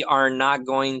maybe are not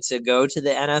going to go to the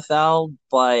NFL,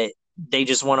 but they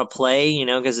just want to play,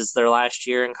 because it's their last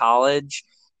year in college.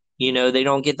 They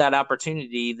don't get that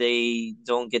opportunity. They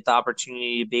don't get the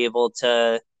opportunity to be able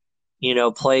to,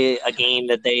 play a game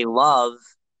that they love,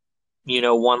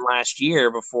 one last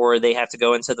year before they have to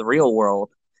go into the real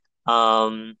world.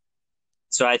 Um,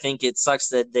 so I think it sucks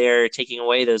that they're taking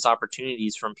away those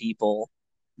opportunities from people.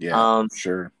 Yeah, Um,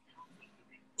 sure.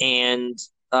 and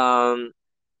um,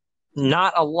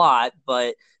 not a lot,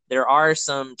 but there are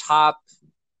some top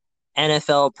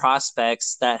NFL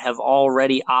prospects that have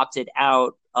already opted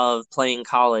out of playing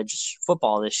college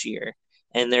football this year.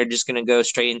 And they're just going to go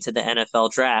straight into the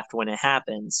NFL draft when it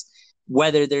happens,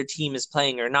 whether their team is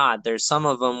playing or not. There's some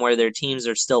of them where their teams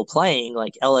are still playing,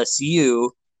 like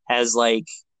LSU has like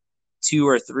two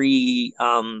or three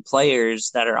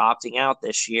players that are opting out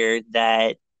this year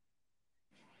that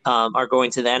are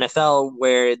going to the NFL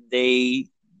where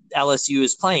LSU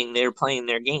is playing. They're playing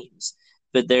their games,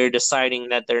 but they're deciding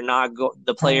that they're not.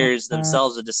 The players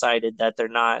themselves have decided that they're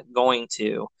not going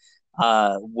to,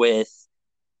 with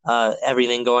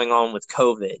everything going on with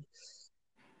COVID.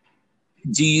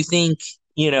 Do you think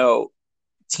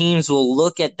teams will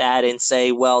look at that and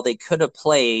say, well, they could have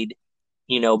played,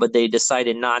 but they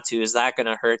decided not to? Is that going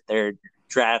to hurt their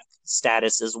draft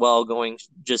status as well,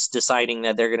 just deciding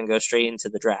that they're going to go straight into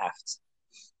the draft?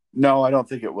 No, I don't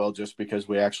think it will, just because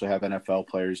we actually have NFL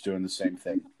players doing the same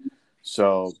thing.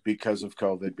 So because of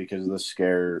COVID, because of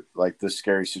the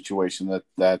scary situation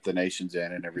that the nation's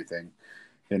in and everything,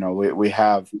 we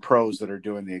have pros that are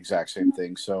doing the exact same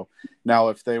thing. So now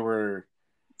if they were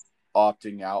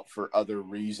opting out for other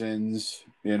reasons,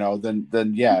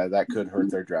 then yeah, that could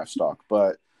hurt their draft stock.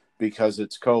 But because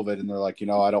it's COVID and they're like,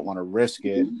 I don't want to risk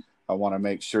it. I want to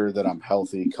make sure that I'm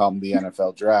healthy come the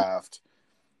NFL draft.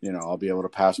 I'll be able to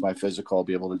pass my physical, I'll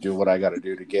be able to do what I got to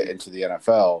do to get into the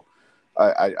NFL.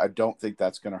 I don't think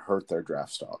that's going to hurt their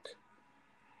draft stock.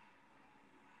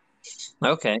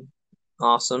 Okay,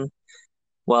 awesome.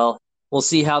 Well, we'll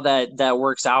see how that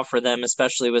works out for them,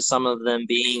 especially with some of them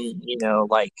being,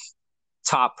 like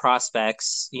top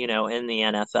prospects, in the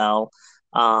NFL.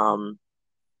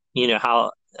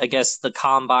 How I guess the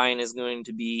combine is going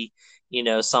to be,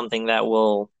 something that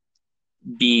will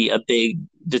be a big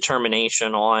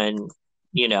determination on,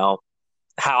 you know,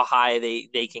 how high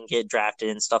they can get drafted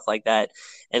and stuff like that.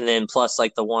 And then plus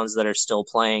like the ones that are still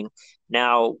playing.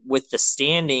 Now with the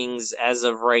standings as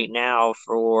of right now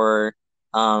for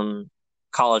um,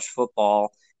 college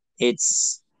football,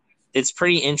 it's it's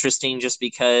pretty interesting just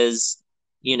because,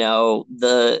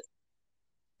 the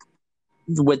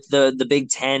with the Big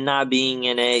Ten not being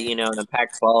in it, and the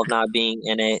Pac-12 not being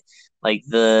in it, like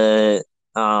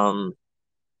um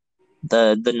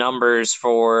the numbers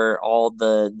for all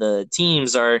the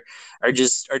teams are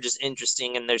just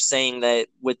interesting, and they're saying that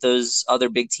with those other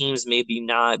big teams maybe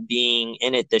not being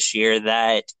in it this year,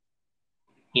 that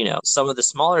some of the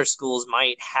smaller schools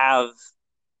might have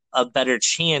a better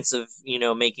chance of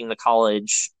making the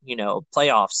college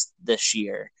playoffs this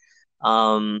year.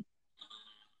 um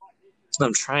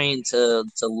I'm trying to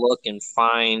look and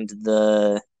find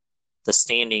the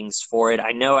standings for it.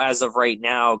 I know as of right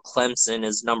now, Clemson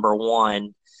is number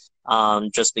one,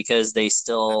 just because they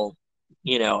still,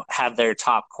 have their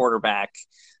top quarterback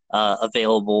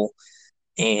available,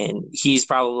 and he's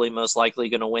probably most likely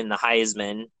going to win the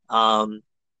Heisman.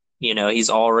 He's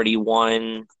already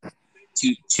won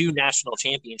two national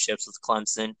championships with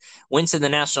Clemson. Went to the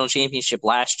national championship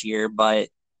last year, but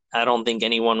I don't think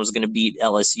anyone was going to beat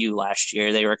LSU last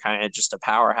year. They were kind of just a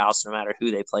powerhouse no matter who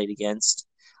they played against.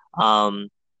 Um,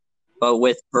 but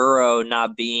with Burrow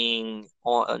not being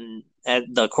on at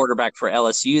the quarterback for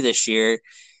LSU this year,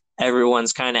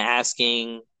 everyone's kind of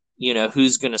asking,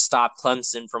 who's going to stop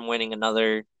Clemson from winning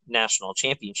another national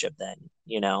championship then.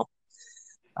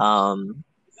 Um,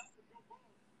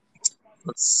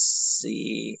 let's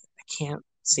see. I can't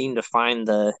seem to find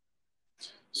the.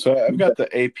 So I've got the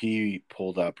AP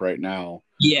pulled up right now.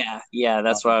 Yeah,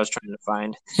 that's what I was trying to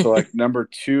find. So like number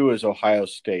 2 is Ohio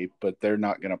State, but they're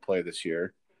not going to play this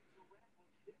year.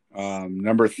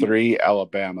 Number 3,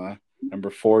 Alabama. Number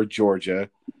 4, Georgia.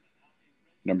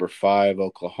 Number 5,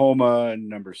 Oklahoma. And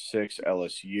number 6,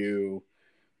 LSU.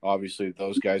 Obviously,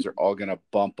 those guys are all going to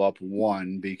bump up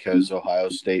one because Ohio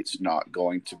State's not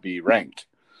going to be ranked.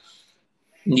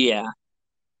 Yeah.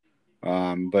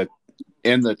 But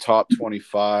in the top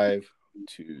 25,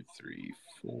 2, 3,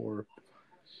 4,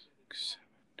 6, 7,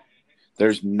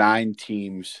 there's 9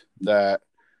 teams that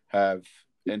have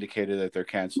indicated that they're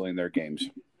canceling their games.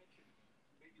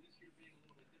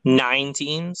 9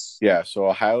 teams? Yeah, so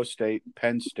Ohio State,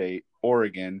 Penn State,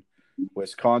 Oregon,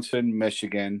 Wisconsin,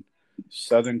 Michigan,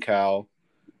 Southern Cal,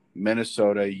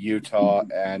 Minnesota, Utah,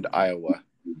 and Iowa.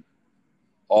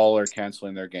 All are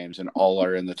canceling their games, and all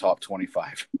are in the top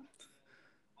 25.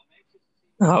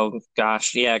 Oh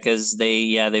gosh, yeah, because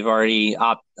they've already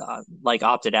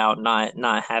opted out,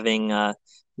 not having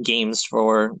games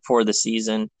for the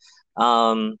season.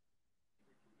 Man,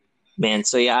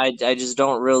 so yeah, I just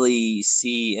don't really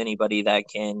see anybody that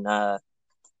can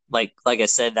like I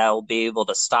said, that will be able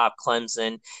to stop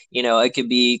Clemson. It could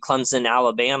be Clemson,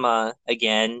 Alabama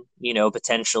again,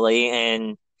 potentially,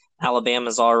 and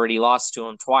Alabama's already lost to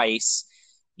them twice,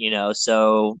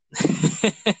 so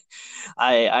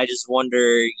I just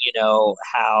wonder,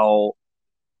 how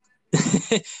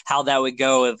how that would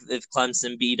go if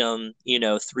Clemson beat them,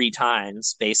 3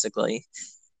 times basically.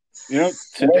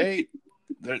 Today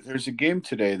there's a game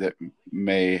today that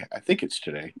I think it's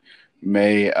today,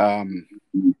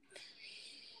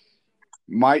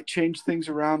 might change things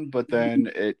around, but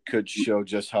then it could show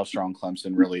just how strong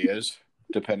Clemson really is,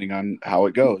 depending on how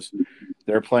it goes.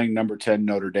 They're playing number 10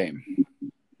 Notre Dame.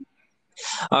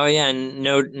 Oh yeah, and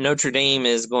Notre Dame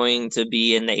is going to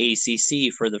be in the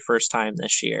ACC for the first time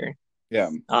this year. Yeah.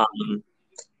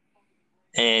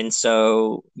 And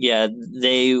so yeah,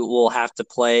 they will have to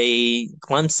play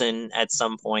Clemson at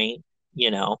some point,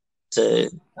 to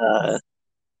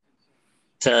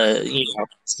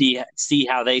see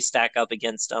how they stack up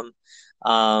against them.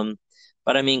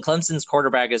 But I mean, Clemson's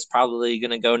quarterback is probably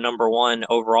going to go number 1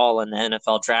 overall in the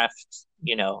NFL draft,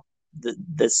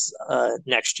 this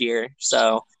next year.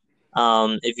 So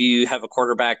if you have a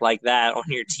quarterback like that on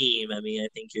your team, I mean, I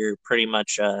think you're pretty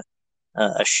much a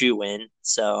shoe in.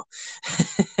 So,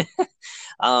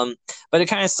 but it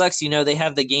kind of sucks, they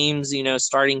have the games,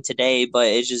 starting today, but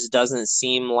it just doesn't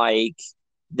seem like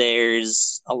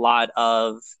there's a lot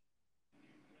of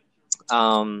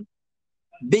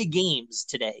big games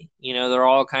today. They're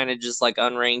all kind of just like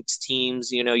unranked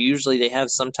teams. Usually they have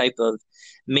some type of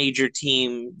major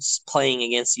teams playing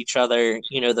against each other,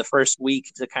 the first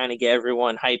week to kind of get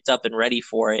everyone hyped up and ready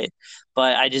for it.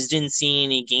 But I just didn't see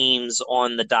any games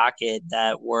on the docket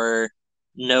that were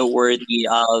noteworthy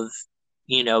of,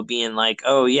 being like,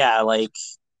 oh yeah, like,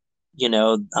 you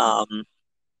know, um,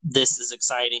 this is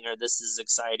exciting or this is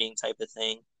exciting type of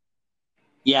thing.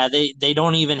 Yeah, they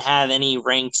don't even have any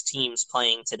ranked teams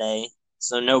playing today.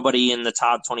 So nobody in the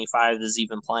top 25 is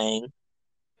even playing.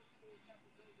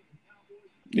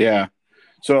 Yeah.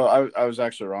 So I was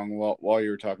actually wrong. While you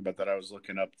were talking about that, I was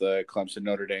looking up the Clemson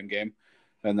Notre Dame game,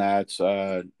 and that's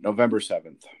November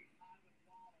 7th.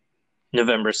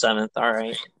 November 7th. All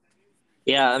right.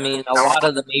 Yeah, I mean, a lot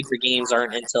of the major games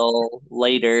aren't until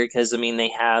later because, I mean, they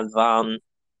have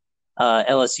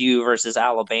LSU versus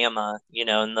Alabama,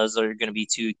 and those are going to be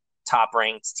two top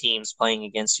ranked teams playing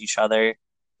against each other.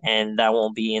 And that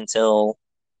won't be until,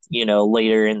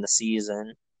 later in the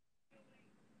season.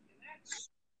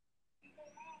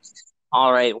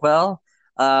 All right. Well,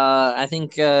 I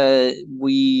think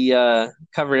we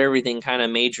covered everything kind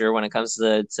of major when it comes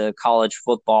to college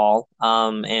football.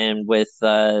 And with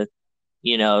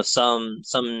some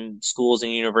schools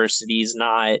and universities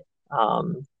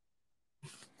um,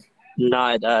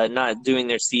 not doing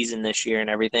their season this year and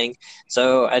everything.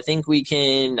 So I think we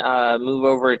can move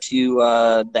over to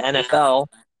the NFL.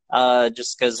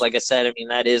 Just because, like I said, I mean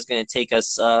that is going to take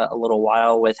us a little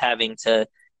while with having to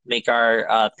make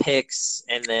our picks,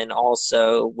 and then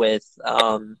also with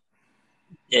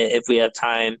if we have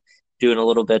time, doing a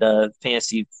little bit of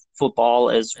fantasy football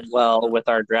as well with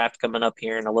our draft coming up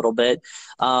here in a little bit.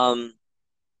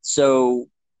 So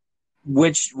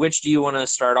which do you want to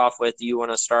start off with? Do you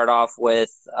want to start off with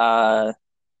the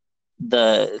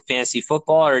fantasy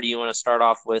football, or do you want to start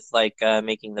off with like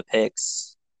making the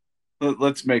picks?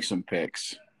 Let's make some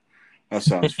picks. That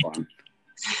sounds fun.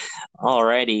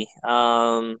 Alrighty.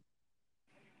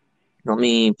 Let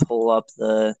me pull up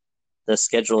the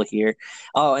schedule here.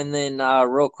 Oh, and then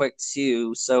real quick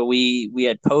too. So we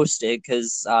had posted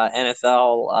because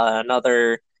NFL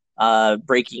another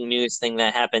breaking news thing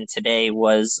that happened today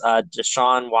was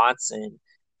Deshaun Watson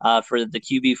for the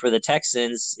QB for the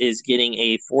Texans is getting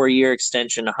a 4-year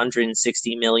extension,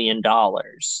 $160 million.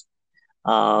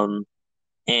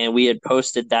 And we had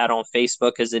posted that on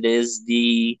Facebook because it is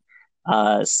the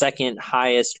second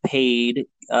highest paid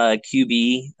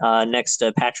QB next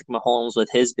to Patrick Mahomes with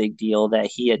his big deal that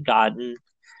he had gotten.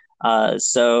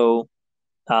 So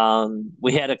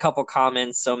we had a couple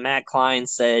comments. So Matt Klein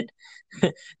said,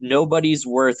 nobody's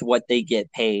worth what they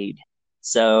get paid.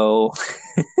 So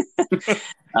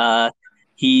I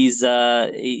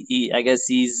guess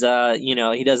he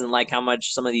doesn't like how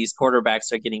much some of these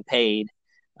quarterbacks are getting paid.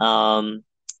 And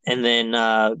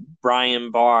then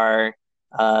Brian Barr,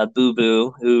 Boo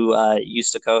Boo, who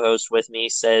used to co-host with me,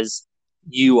 says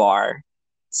you are.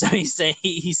 So he's saying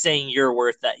you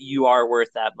are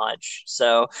worth that much.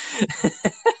 So,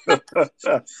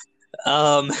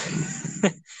 um,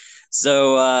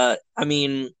 so I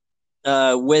mean,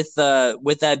 with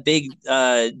that big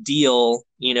deal,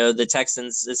 the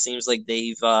Texans. It seems like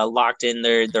they've locked in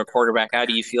their quarterback. How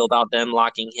do you feel about them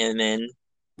locking him in?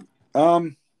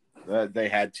 They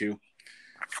had to.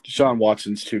 Deshaun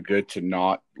Watson's too good to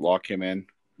not lock him in.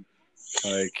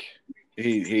 Like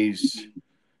he's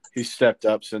stepped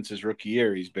up since his rookie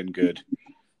year. He's been good.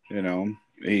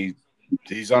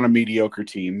 He's on a mediocre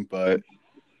team, but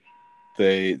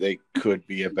they could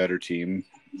be a better team.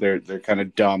 They're kind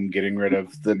of dumb getting rid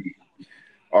of the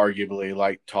arguably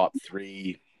like top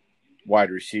 3 wide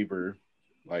receiver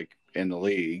like in the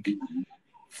league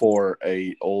for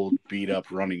a old beat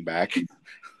up running back.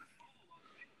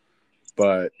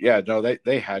 But yeah, no,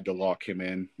 they had to lock him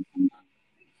in.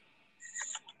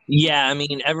 Yeah, I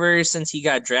mean, ever since he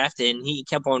got drafted and he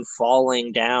kept on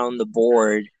falling down the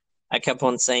board, I kept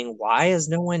on saying, why has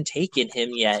no one taken him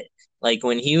yet? Like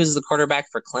when he was the quarterback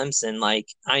for Clemson, like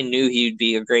I knew he'd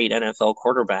be a great NFL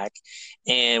quarterback.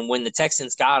 And when the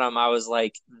Texans got him, I was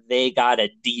like, they got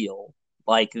a deal.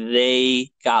 Like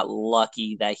they got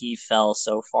lucky that he fell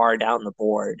so far down the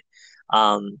board.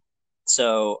 Um,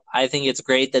 so I think it's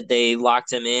great that they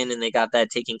locked him in and they got that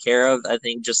taken care of. I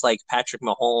think just like Patrick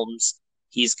Mahomes,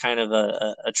 he's kind of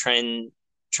a trend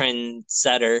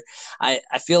setter. I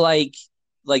feel like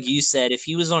you said, if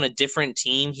he was on a different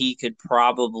team, he could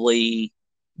probably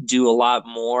do a lot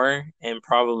more and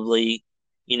probably,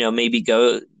 maybe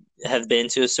go have been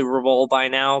to a Super Bowl by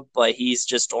now, but he's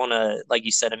just on like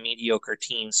you said, a mediocre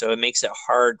team. So it makes it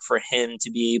hard for him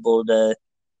to be able to,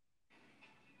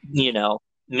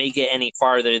 make it any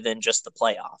farther than just the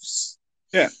playoffs.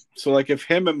 Yeah. So like if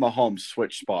him and Mahomes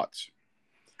switch spots,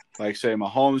 Like, say,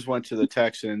 Mahomes went to the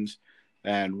Texans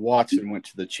and Watson went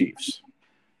to the Chiefs.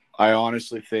 I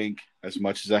honestly think, as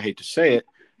much as I hate to say it,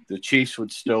 the Chiefs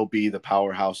would still be the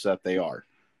powerhouse that they are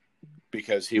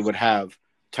because he would have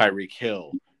Tyreek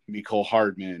Hill, Mecole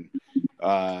Hardman,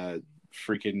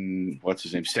 freaking what's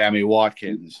his name, Sammy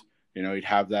Watkins. He'd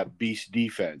have that beast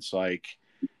defense. Like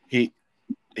he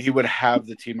would have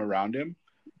the team around him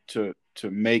to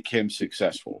make him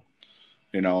successful.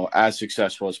 As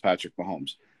successful as Patrick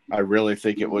Mahomes. I really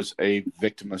think it was a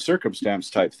victim of circumstance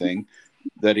type thing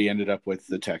that he ended up with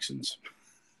the Texans.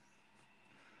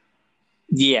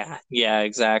 Yeah,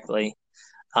 exactly.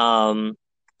 What am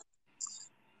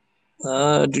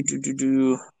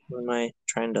I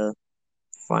trying to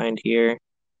find here?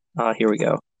 Here we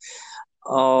go.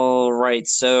 All right,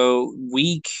 so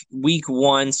week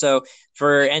one. So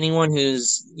for anyone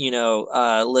who's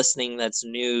listening that's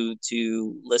new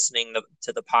to listening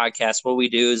to the podcast, what we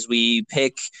do is we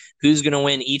pick who's going to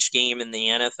win each game in the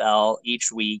NFL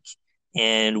each week,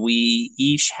 and we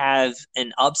each have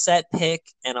an upset pick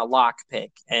and a lock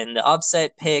pick. And the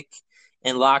upset pick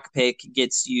and lock pick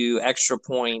gets you extra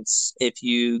points if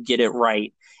you get it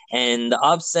right. And the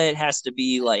upset has to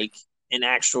be like an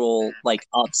actual like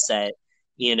upset.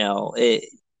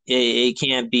 It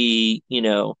can't be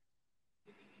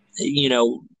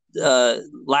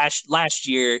last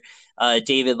year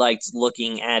David liked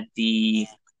looking at the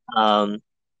I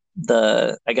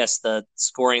guess the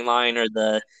scoring line or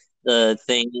the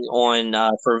thing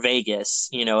on for Vegas.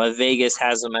 If Vegas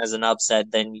has them as an upset,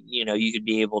 then you could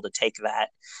be able to take that.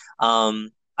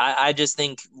 I just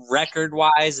think record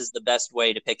wise is the best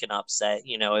way to pick an upset.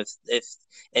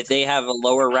 If they have a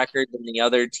lower record than the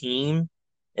other team,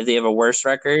 if they have a worse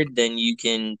record, then you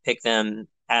can pick them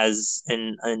as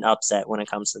an upset when it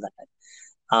comes to that.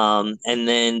 And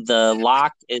then the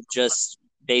lock is just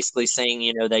basically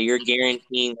saying, that you're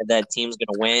guaranteeing that team's going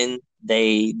to win.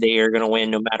 They are going to win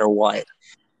no matter what.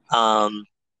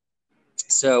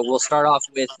 So we'll start off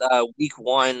with week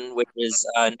one, which is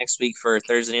next week for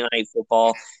Thursday Night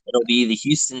Football. It'll be the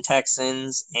Houston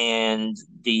Texans and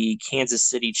the Kansas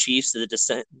City Chiefs, the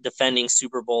defending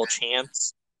Super Bowl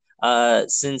champs.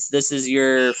 Since this is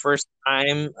your first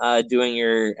time doing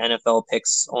your NFL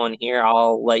picks on here,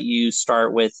 I'll let you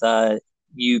start with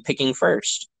you picking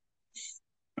first.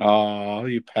 Oh,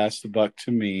 you passed the buck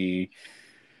to me.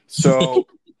 So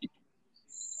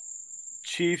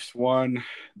Chiefs won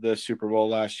the Super Bowl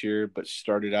last year, but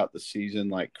started out the season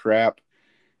like crap.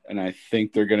 And I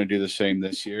think they're going to do the same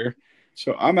this year.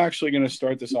 So I'm actually going to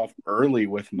start this off early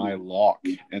with my lock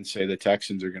and say the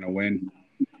Texans are going to win.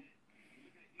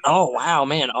 Oh, wow,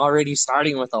 man. Already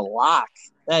starting with a lock.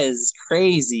 That is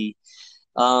crazy.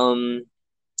 I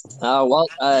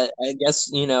guess,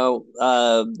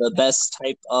 the best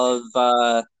type of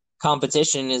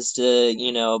competition is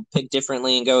to, pick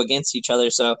differently and go against each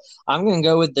other. So I'm going to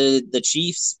go with the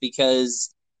Chiefs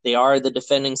because they are the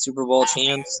defending Super Bowl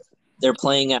champs. They're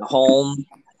playing at home.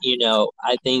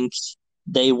 I think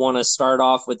they want to start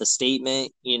off with a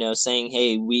statement, saying,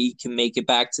 hey, we can make it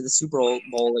back to the Super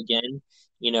Bowl again.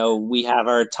 We have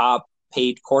our top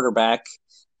paid quarterback.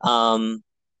 I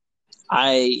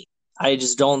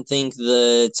just don't think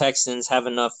the Texans have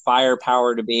enough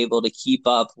firepower to be able to keep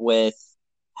up with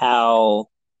how,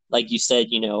 like you said,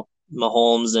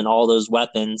 Mahomes and all those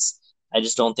weapons. I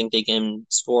just don't think they can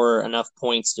score enough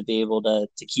points to be able to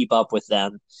keep up with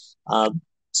them.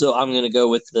 So I'm going to go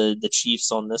with the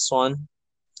Chiefs on this one.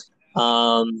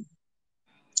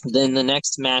 Then the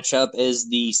next matchup is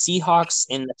the Seahawks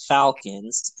and the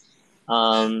Falcons.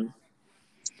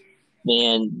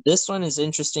 Man, this one is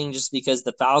interesting just because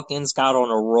the Falcons got on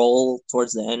a roll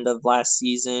towards the end of last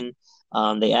season.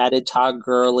 They added Todd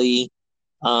Gurley.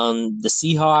 The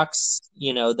Seahawks,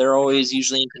 they're always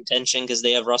usually in contention because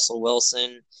they have Russell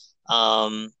Wilson.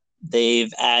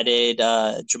 They've added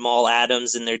Jamal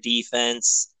Adams in their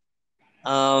defense.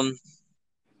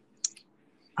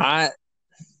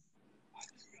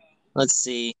 Let's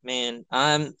see, man.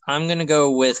 I'm gonna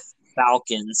go with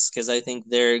Falcons because I think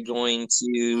they're going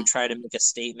to try to make a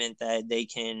statement that they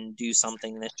can do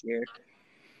something this year.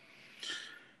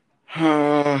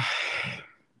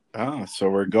 So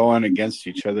we're going against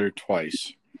each other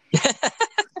twice.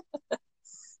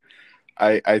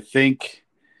 I think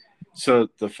so.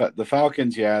 The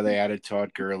Falcons, yeah, they added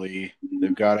Todd Gurley.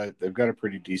 They've got a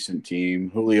pretty decent team.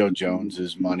 Julio Jones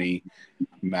is money.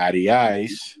 Matty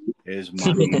Ice is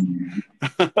money.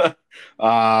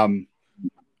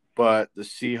 But the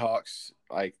Seahawks,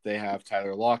 like they have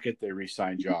Tyler Lockett. They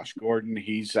re-signed Josh Gordon.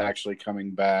 He's actually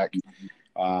coming back.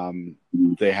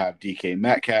 They have DK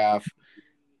Metcalf.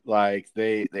 Like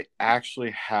they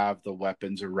actually have the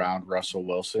weapons around Russell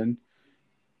Wilson.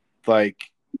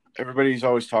 Like everybody's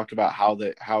always talked about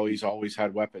how he's always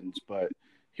had weapons, but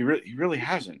he really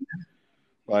hasn't.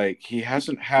 Like he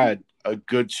hasn't had a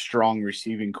good strong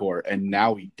receiving core, and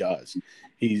now he does.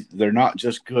 They're not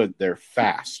just good, they're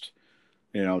fast.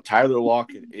 You know, Tyler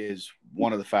Lockett is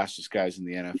one of the fastest guys in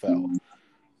the NFL.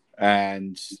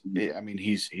 And I mean,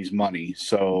 he's money.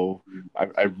 So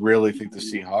I really think the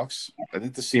Seahawks. I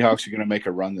think the Seahawks are going to make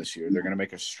a run this year. They're going to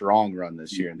make a strong run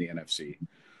this year in the NFC.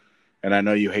 And I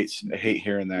know you hate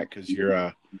hearing that because you're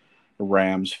a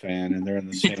Rams fan, and they're in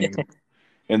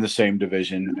the same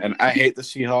division. And I hate the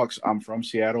Seahawks. I'm from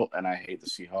Seattle, and I hate the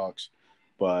Seahawks.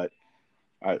 But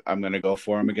I'm going to go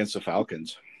for them against the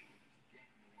Falcons.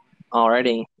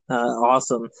 Alrighty.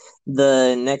 Awesome.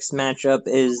 The next matchup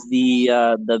is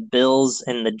the Bills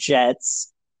and the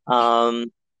Jets. Um,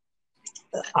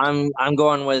 I'm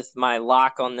going with my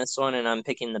lock on this one, and I'm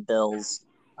picking the Bills.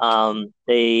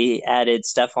 They added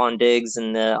Stephon Diggs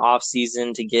in the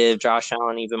offseason to give Josh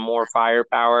Allen even more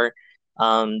firepower.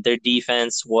 Their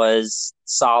defense was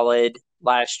solid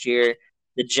last year.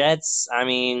 The Jets, I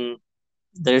mean,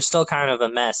 they're still kind of a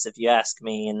mess if you ask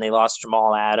me, and they lost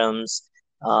Jamal Adams.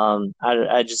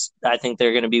 I think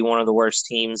they're going to be one of the worst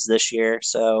teams this year.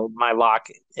 So my lock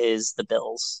is the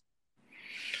Bills.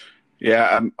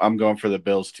 Yeah, I'm going for the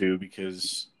Bills too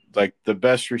because like the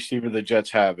best receiver the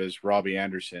Jets have is Robbie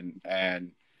Anderson,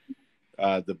 and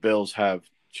the Bills have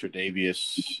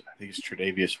Tre'Davious. I think it's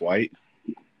Tre'Davious White,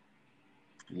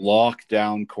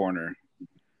 lockdown corner.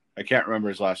 I can't remember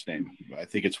his last name. I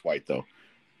think it's White though.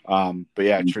 But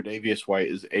yeah, Tre'Davious White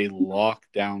is a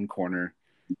lockdown corner,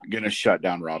 gonna shut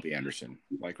down Robbie Anderson.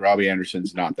 Like Robbie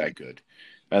Anderson's not that good,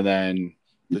 and then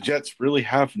the Jets really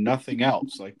have nothing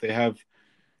else. Like they have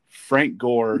Frank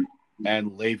Gore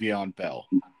and Le'Veon Bell,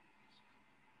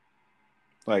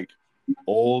 like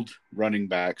old running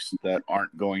backs that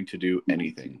aren't going to do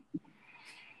anything.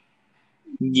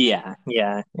 Yeah,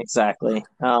 exactly.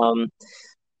 All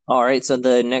right, so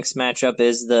the next matchup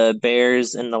is the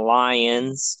Bears and the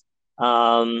Lions.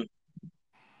 Um,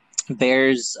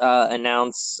 Bears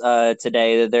announced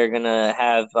today that they're going to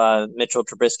have Mitchell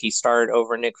Trubisky start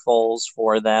over Nick Foles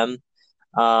for them.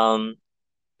 Um,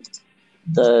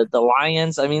 the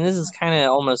Lions, I mean, this is kind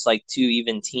of almost like two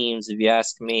even teams, if you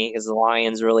ask me, because the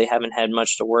Lions really haven't had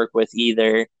much to work with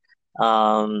either.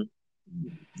 Um,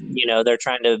 they're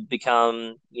trying to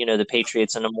become, the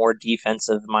Patriots and a more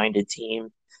defensive minded team.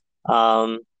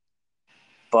 Um,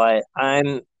 but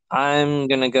I'm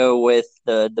gonna go with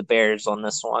the Bears on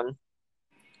this one.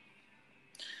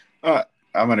 Uh,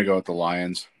 I'm gonna go with the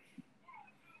Lions.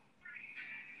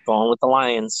 Going with the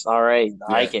Lions. All right,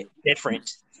 I Yeah, like it.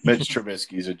 Different. Mitch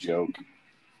Trubisky's a joke.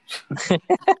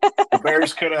 The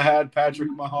Bears could have had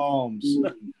Patrick Mahomes.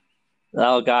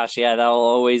 Oh gosh, yeah, that'll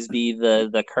always be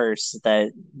the curse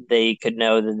that they could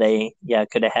know that they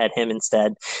could have had him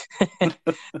instead.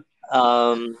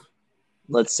 um,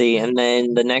 let's see, and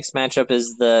then the next matchup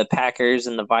is the Packers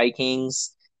and the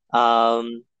Vikings.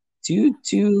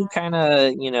 Two kind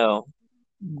of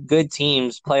good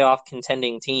teams, playoff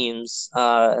contending teams,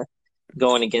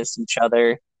 going against each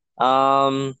other.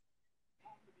 Um,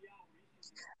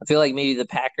 I feel like maybe the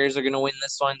Packers are going to win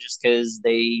this one just because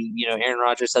Aaron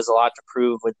Rodgers has a lot to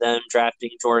prove with them drafting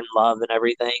Jordan Love and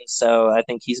everything. So I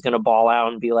think he's going to ball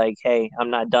out and be like, hey, I'm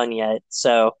not done yet.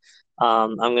 So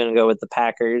I'm going to go with the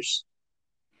Packers.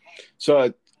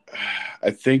 So I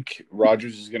think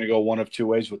Rodgers is going to go one of two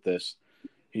ways with this.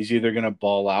 He's either going to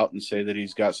ball out and say that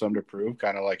he's got something to prove,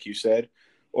 kind of like you said,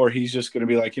 or he's just going to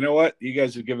be like, you know what? You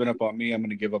guys have given up on me. I'm going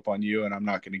to give up on you, and I'm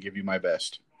not going to give you my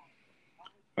best.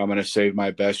 I'm going to save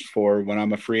my best for when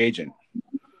I'm a free agent.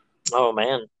 Oh,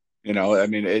 man. I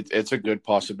mean, it's a good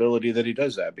possibility that he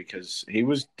does that because he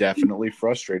was definitely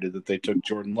frustrated that they took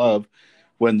Jordan Love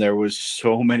when there was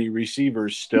so many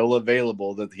receivers still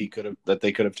available that they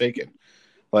could have taken.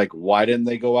 Like, why didn't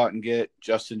they go out and get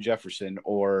Justin Jefferson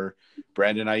or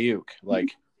Brandon Ayuk?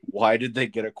 Like, why did they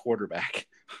get a quarterback?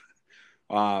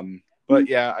 But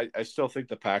yeah, I still think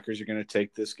the Packers are going to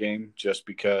take this game just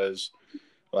because,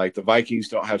 like, the Vikings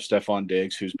don't have Stephon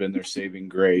Diggs, who's been their saving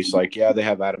grace. Like, yeah, they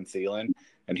have Adam Thielen,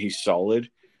 and he's solid.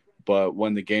 But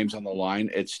when the game's on the line,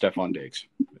 it's Stephon Diggs.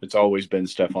 It's always been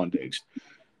Stephon Diggs.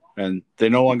 And they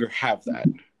no longer have that.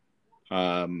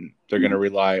 They're going to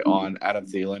rely on Adam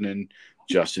Thielen and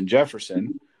Justin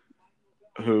Jefferson,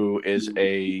 who is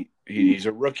he's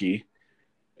a rookie,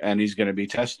 and he's going to be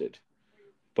tested.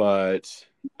 But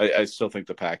I still think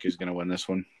the Pack is going to win this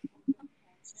one.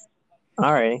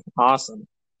 All right, awesome.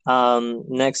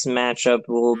 Next matchup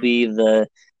will be the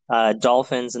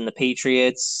Dolphins and the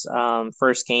Patriots.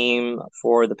 First game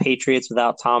for the Patriots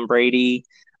without Tom Brady.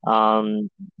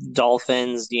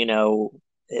 Dolphins,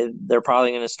 they're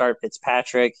probably going to start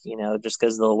Fitzpatrick, just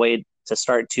because they'll wait to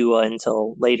start Tua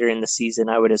until later in the season,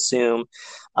 I would assume.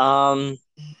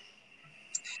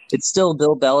 It's still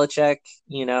Bill Belichick,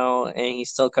 and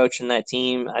he's still coaching that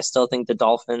team. I still think the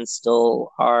Dolphins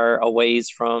still are a ways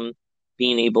from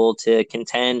being able to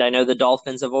contend. I know the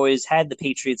Dolphins have always had the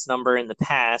Patriots number in the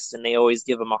past, and they always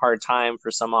give them a hard time for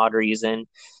some odd reason.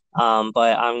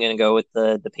 But I'm going to go with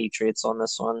the Patriots on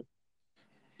this one.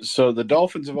 So the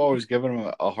Dolphins have always given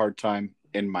them a hard time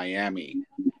in Miami,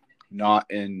 not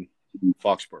in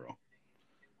Foxborough.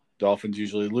 Dolphins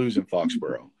usually lose in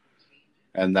Foxborough,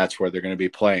 and that's where they're going to be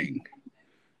playing.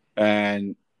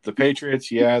 And the Patriots,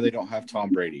 they don't have Tom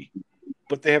Brady,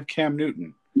 but they have Cam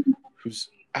Newton, who's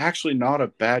actually not a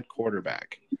bad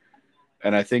quarterback.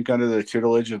 And I think under the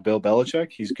tutelage of Bill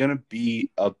Belichick, he's going to be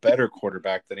a better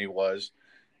quarterback than he was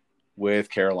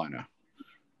with Carolina.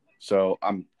 So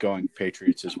I'm going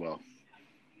Patriots as well.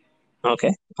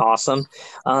 Okay, awesome.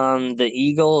 The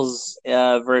Eagles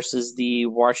versus the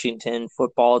Washington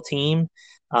football team.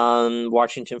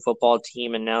 Washington football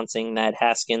team announcing that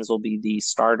Haskins will be the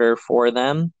starter for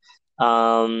them.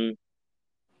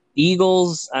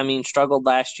 Eagles, struggled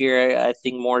last year, I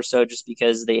think more so just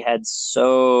because they had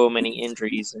so many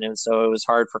injuries, and so it was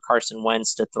hard for Carson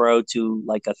Wentz to throw to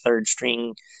like a third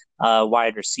string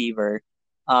wide receiver.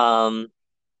 I'm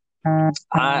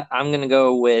going to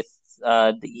go with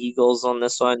the Eagles on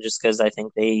this one, just because I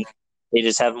think they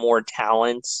just have more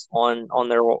talent on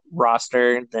their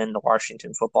roster than the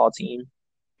Washington football team.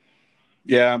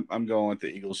 Yeah, I'm going with the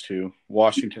Eagles too.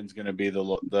 Washington's going to be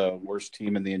the worst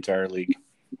team in the entire league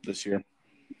this year.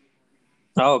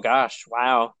 Oh gosh,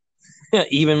 wow.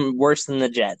 Even worse than the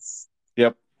Jets.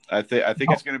 Yep. I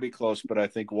think it's going to be close, but I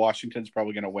think Washington's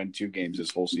probably going to win 2 games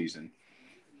this whole season.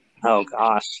 Oh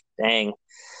gosh, dang.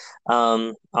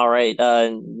 All right.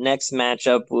 Next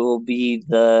matchup will be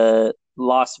the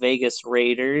Las Vegas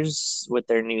Raiders with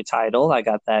their new title. I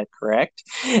got that correct.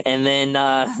 And then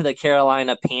the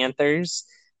Carolina Panthers.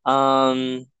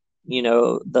 The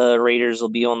Raiders will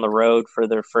be on the road for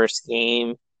their first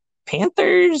game.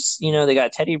 Panthers, they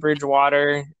got Teddy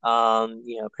Bridgewater,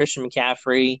 Christian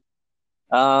McCaffrey.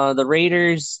 The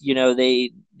Raiders,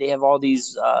 they have all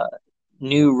these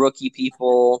new rookie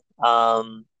people.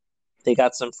 They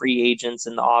got some free agents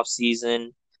in the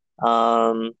offseason.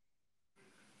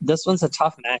 This one's a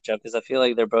tough matchup because I feel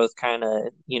like they're both kind of,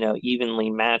 evenly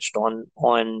matched on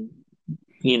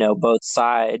both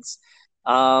sides.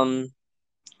 I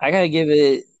gotta give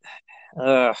it.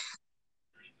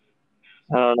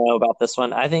 I don't know about this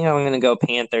one. I think I'm going to go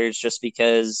Panthers just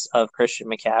because of Christian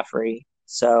McCaffrey.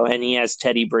 So, and he has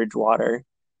Teddy Bridgewater.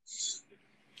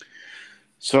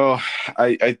 So,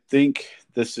 I think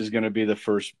this is going to be the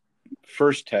first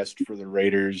test for the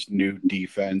Raiders' new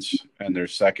defense and their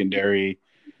secondary,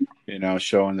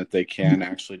 showing that they can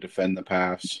actually defend the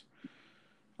pass.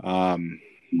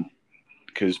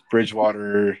 Because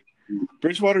Bridgewater's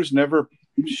never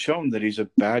shown that he's a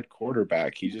bad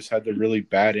quarterback. He just had the really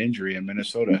bad injury in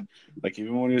Minnesota. Like,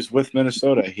 even when he was with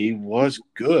Minnesota, he was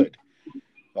good.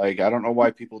 Like, I don't know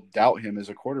why people doubt him as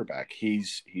a quarterback.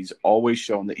 He's always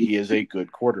shown that he is a good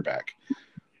quarterback.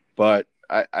 But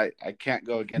I can't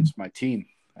go against my team.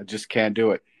 I just can't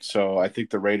do it. So I think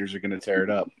the Raiders are going to tear it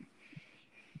up.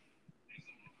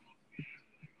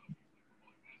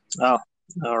 Oh,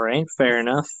 all right. Fair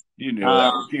enough. You knew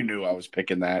that. You knew I was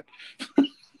picking that.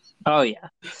 Oh, yeah.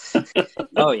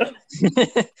 Oh, yeah.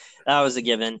 That was a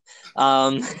given.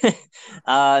 And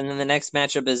then the next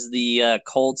matchup is the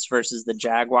Colts versus the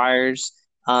Jaguars.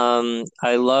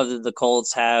 I love that the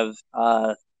Colts have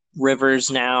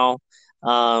Rivers now.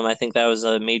 I think that was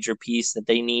a major piece that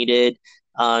they needed.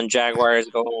 Jaguars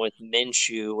going with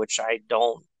Minshew, which I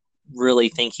don't really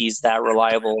think he's that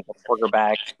reliable of a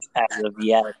quarterback as of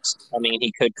yet. I mean,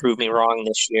 he could prove me wrong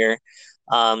this year.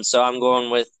 So I'm going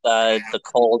with the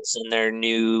Colts and their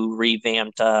new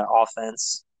revamped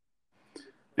offense.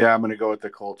 Yeah, I'm going to go with the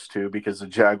Colts too because the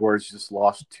Jaguars just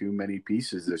lost too many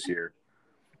pieces this year.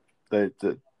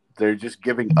 They're just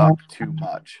giving up too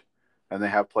much, and they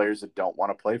have players that don't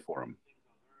want to play for them.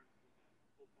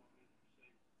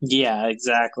 Yeah,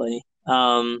 exactly.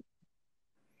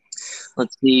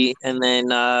 Let's see. And then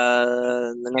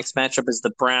the next matchup is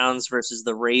the Browns versus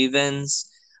the Ravens.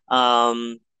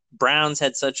 Browns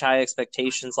had such high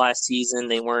expectations last season.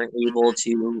 They weren't able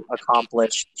to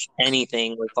accomplish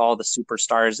anything with all the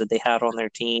superstars that they had on their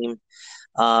team.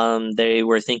 They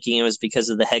were thinking it was because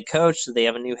of the head coach. So they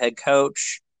have a new head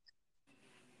coach.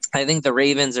 I think the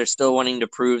Ravens are still wanting to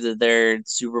prove that they're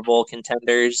Super Bowl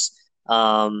contenders.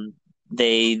 Um,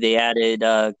 they added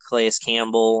Calais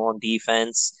Campbell on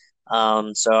defense,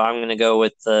 so I'm going to go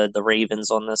with the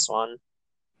Ravens on this one.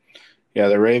 Yeah,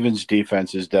 the Ravens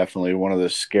defense is definitely one of the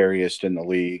scariest in the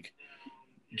league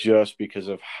just because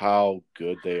of how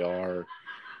good they are.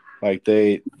 Like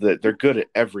they're good at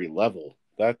every level.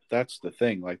 That's the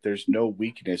thing. Like there's no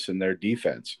weakness in their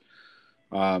defense.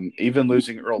 Even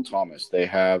losing Earl Thomas, they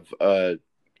have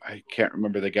I can't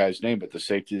remember the guy's name, but the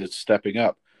safety that's stepping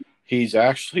up. He's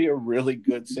actually a really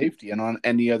good safety, and on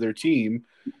any other team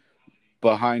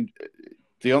behind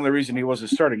the only reason he wasn't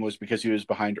starting was because he was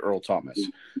behind Earl Thomas.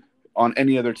 On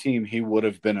any other team, he would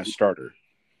have been a starter.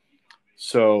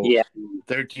 So Yeah.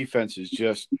 their defense is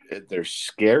just they're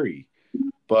scary.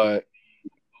 But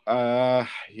yeah,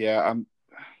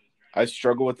 I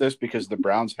struggle with this because the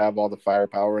Browns have all the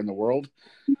firepower in the world.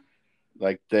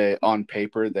 Like they on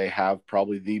paper, they have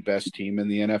probably the best team in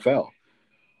the NFL.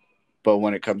 But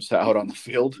when it comes to out on the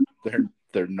field,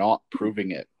 they're not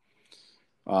proving it.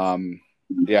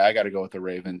 Yeah, I got to go with the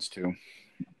Ravens too.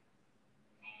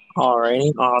 All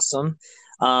righty, awesome.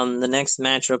 The next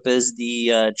matchup is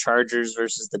the Chargers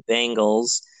versus the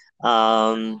Bengals.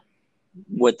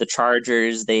 With the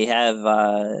Chargers, they have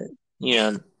Tyrod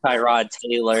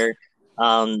Taylor.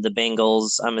 The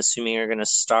Bengals, I'm assuming, are going to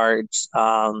start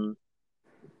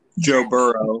Joe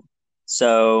Burrow.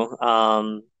 So,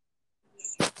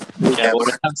 when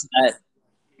it comes to that,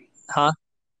 huh?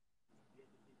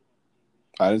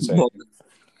 I didn't say Well, anything.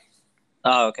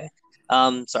 oh, okay.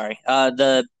 Sorry.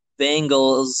 The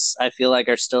Bengals, I feel like,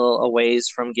 are still a ways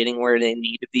from getting where they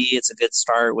need to be. It's a good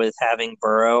start with having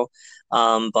Burrow,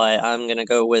 but I'm gonna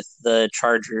go with the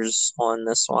Chargers on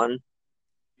this one.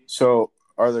 So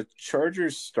are the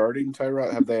Chargers starting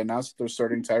Tyrod? Have they announced that they're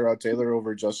starting Tyrod Taylor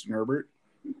over Justin Herbert?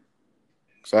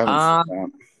 Because I haven't seen Uh,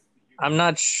 that. I'm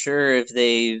not sure if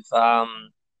they've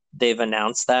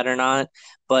announced that or not,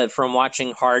 but from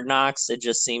watching Hard Knocks, it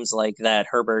just seems like that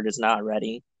Herbert is not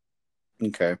ready.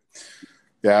 Okay.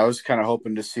 Yeah, I was kind of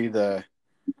hoping to see the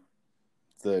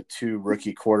two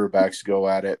rookie quarterbacks go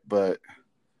at it, but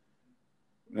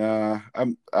I'm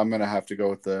gonna have to go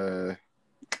with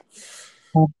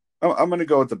I'm gonna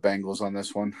go with the Bengals on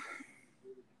this one.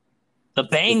 The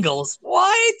Bengals,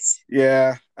 what?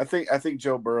 Yeah, I think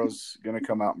Joe Burrow's gonna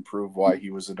come out and prove why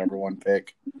he was the number one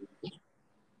pick.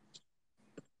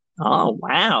 Oh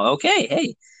wow.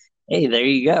 Okay. Hey, there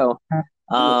you go.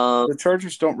 Um, The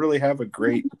Chargers don't really have a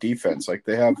great defense. Like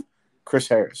they have Chris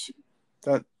Harris.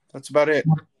 That's about it.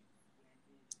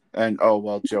 And oh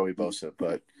well, Joey Bosa,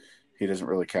 but he doesn't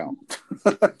really count.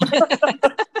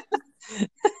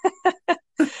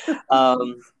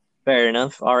 um, fair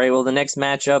enough. All right. Well, the next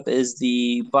matchup is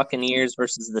the Buccaneers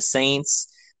versus the Saints.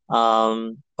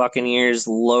 Buccaneers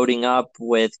loading up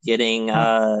with getting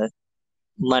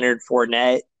Leonard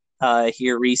Fournette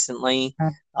here recently.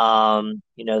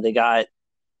 They got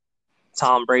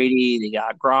Tom Brady, they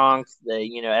got Gronk.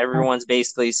 Everyone's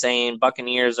basically saying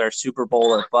Buccaneers are Super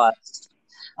Bowl or bust.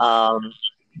 Um,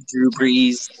 Drew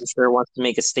Brees, I'm sure, wants to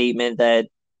make a statement that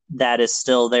that is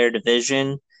still their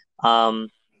division. Um,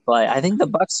 but I think the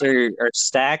Bucks are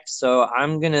stacked, so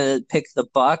I'm gonna pick the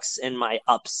Bucks in my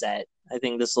upset. I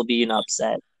think this will be an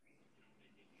upset.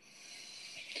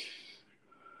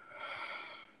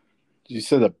 Did you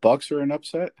say the Bucks are an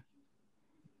upset?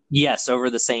 Yes, over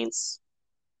the Saints.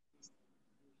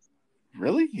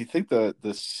 Really? You think the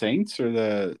Saints are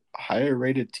the higher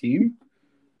rated team?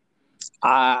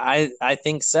 I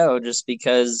think so, just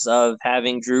because of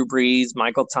having Drew Brees,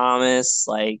 Michael Thomas,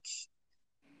 like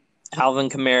Alvin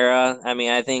Kamara. I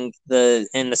mean, I think the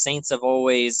Saints have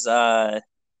always won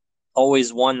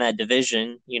that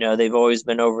division. They've always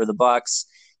been over the Bucks,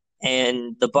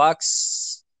 and the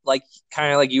Bucks, like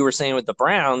kind of like you were saying with the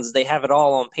Browns, they have it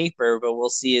all on paper, but we'll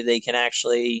see if they can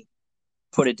actually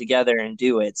put it together and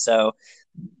do it. So,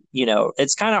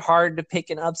 it's kind of hard to pick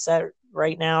an upset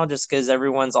right now just because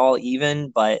everyone's all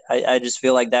even, but I just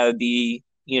feel like that would be,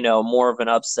 more of an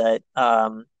upset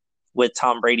with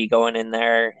Tom Brady going in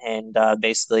there and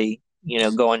basically,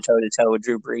 going toe to toe with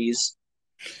Drew Brees.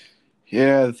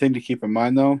 Yeah, the thing to keep in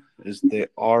mind though is they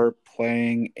are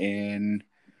playing in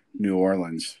New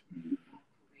Orleans.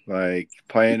 Like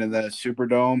playing in the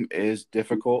Superdome is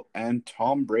difficult, and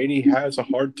Tom Brady has a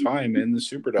hard time in the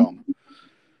Superdome.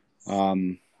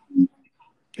 Um,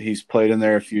 he's played in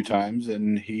there a few times,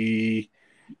 and he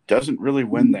doesn't really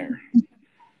win there.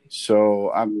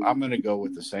 So I'm going to go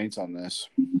with the Saints on this.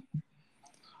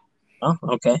 Oh,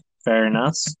 okay. Fair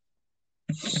enough.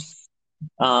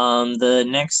 The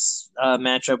next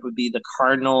matchup would be the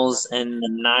Cardinals and the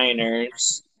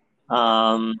Niners.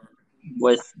 Um,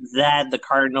 with that, the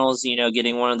Cardinals,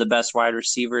 getting one of the best wide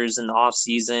receivers in the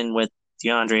offseason with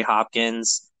DeAndre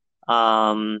Hopkins.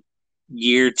 Um,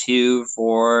 year two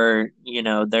for,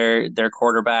 their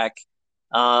quarterback.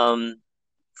 Um,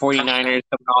 49ers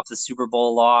coming off the Super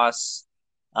Bowl loss,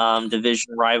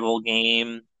 division rival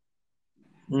game.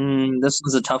 This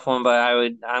was a tough one, but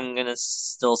I'm gonna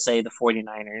still say the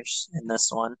 49ers in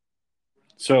this one.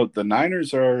 So the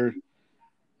Niners are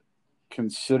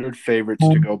considered favorites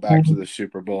to go back to the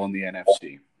Super Bowl in the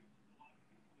NFC.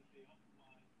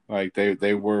 Like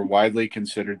they were widely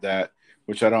considered that,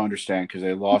 which I don't understand because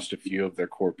they lost a few of their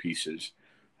core pieces.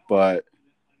 But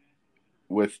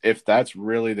if that's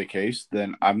really the case,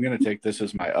 then I'm going to take this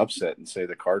as my upset and say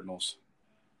the Cardinals.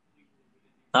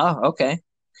 Oh, okay.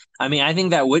 I mean, I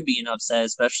think that would be an upset,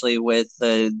 especially with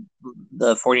the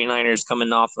 49ers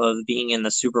coming off of being in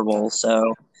the Super Bowl.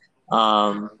 So,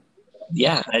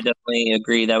 yeah, I definitely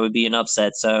agree that would be an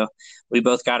upset. So we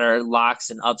both got our locks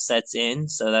and upsets in,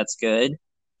 so that's good.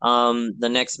 The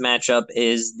next matchup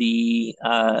is the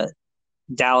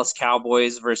Dallas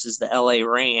Cowboys versus the LA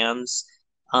Rams.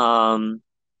 Um,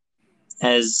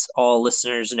 as all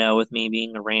listeners know, with me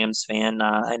being a Rams fan,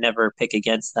 I never pick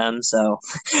against them. So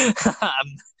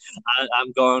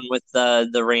I'm going with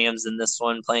the Rams in this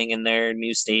one, playing in their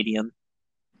new stadium.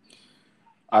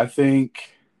 I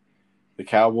think the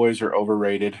Cowboys are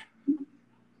overrated.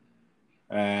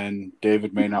 And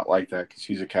David may not like that because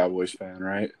he's a Cowboys fan,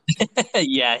 right?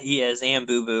 Yeah, he is, and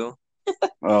Boo Boo.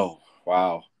 Oh,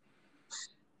 wow.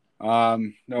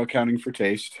 No accounting for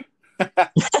taste.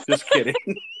 Just kidding.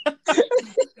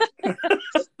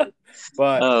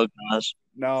 But Oh gosh.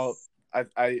 no,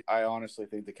 I honestly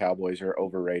think the Cowboys are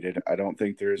overrated. I don't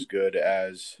think they're as good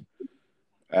as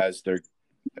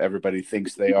everybody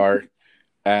thinks they are.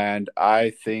 And I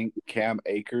think Cam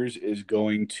Akers is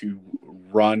going to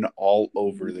run all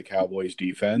over the Cowboys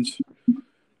defense.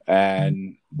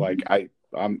 And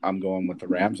I'm going with the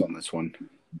Rams on this one.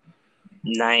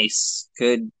 Nice.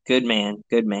 Good man.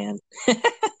 Good man.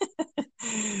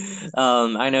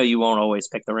 I know you won't always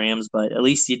pick the Rams, but at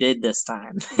least you did this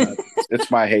time. It's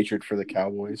my hatred for the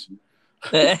Cowboys.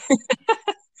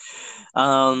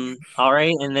 All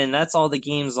right, and then that's all the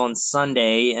games on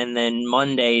Sunday, and then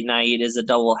Monday night is a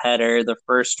doubleheader. The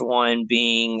first one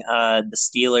being the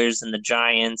Steelers and the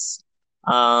Giants.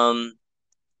 Um,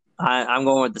 I'm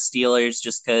going with the Steelers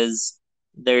just because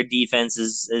their defense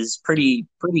is pretty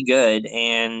good,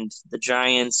 and the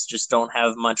Giants just don't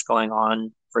have much going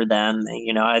on for them.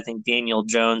 And, I think Daniel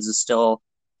Jones is still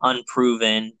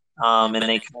unproven, and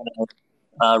they kind of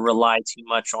rely too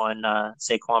much on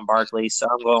Saquon Barkley. So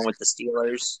I'm going with the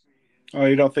Steelers. Oh,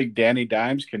 you don't think Danny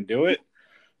Dimes can do it?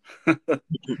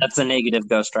 That's a negative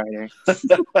Ghost Rider.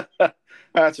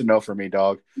 That's a no for me,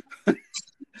 dog.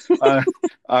 I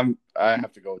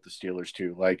have to go with the Steelers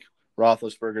too. Like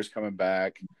Roethlisberger's coming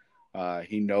back.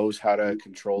 He knows how to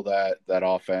control that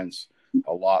offense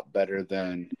a lot better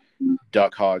than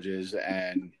Duck Hodges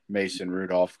and Mason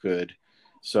Rudolph could.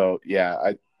 So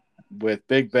yeah, with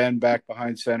Big Ben back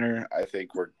behind center, I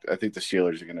think the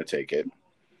Steelers are going to take it.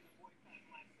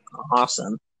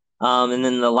 Awesome. And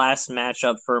then the last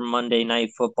matchup for Monday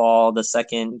Night Football, the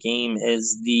second game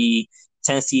is the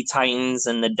Tennessee Titans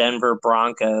and the Denver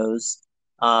Broncos.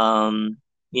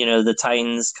 The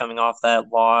Titans coming off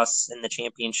that loss in the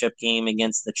championship game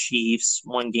against the Chiefs,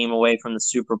 one game away from the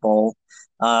Super Bowl.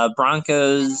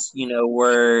 Broncos,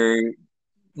 were,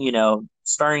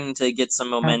 starting to get some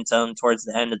momentum towards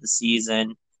the end of the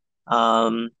season.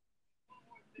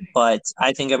 But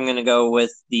I think I'm going to go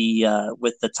with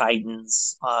the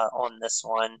Titans on this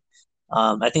one.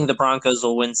 I think the Broncos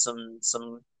will win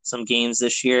some games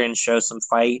this year and show some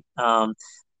fight.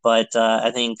 But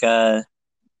I think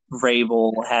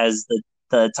Vrabel has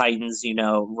the Titans,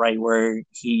 right where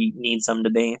he needs them to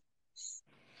be.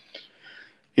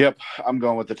 Yep, I'm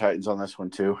going with the Titans on this one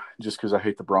too, just because I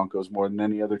hate the Broncos more than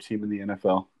any other team in the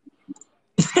NFL.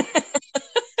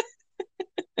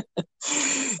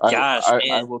 Gosh,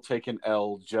 I will take an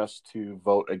L just to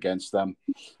vote against them.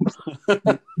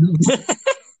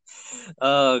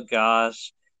 Oh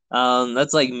gosh,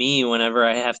 that's like me whenever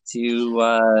I have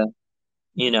to,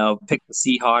 pick the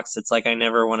Seahawks. It's like I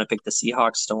never want to pick the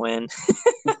Seahawks to win.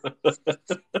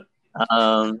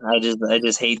 I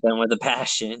just hate them with a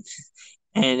passion.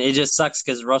 And it just sucks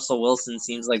because Russell Wilson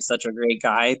seems like such a great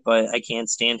guy, but I can't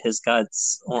stand his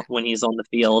guts when he's on the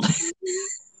field.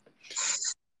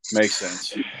 Makes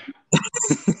sense.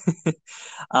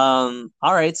 All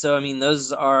right, so I mean,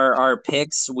 those are our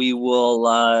picks. We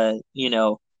will,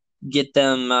 get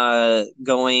them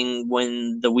going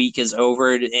when the week is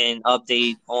over and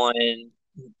update on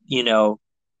you know,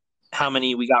 how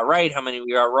many we got right, how many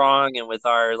we got wrong, and with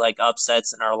our like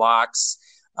upsets and our locks,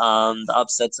 the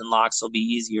upsets and locks will be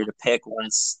easier to pick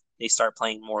once they start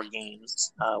playing more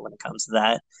games when it comes to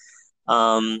that.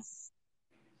 Um,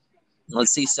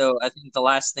 let's see. So I think the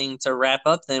last thing to wrap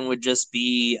up then would just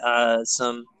be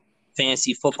some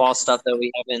fantasy football stuff that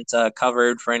we haven't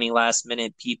covered for any last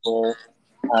minute people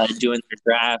doing their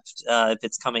draft if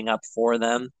it's coming up for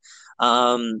them.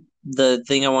 The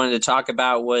thing I wanted to talk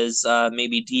about was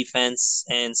maybe defense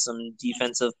and some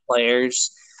defensive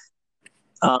players.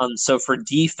 So for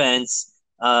defense,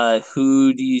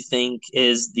 who do you think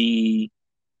is the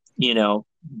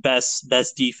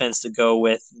best defense to go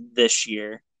with this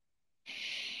year?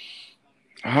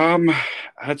 Um,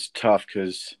 that's tough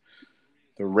because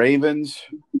the Ravens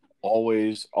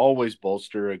always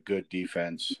bolster a good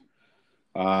defense.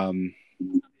 Um,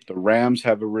 the Rams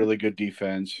have a really good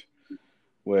defense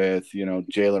with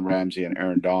Jalen Ramsey and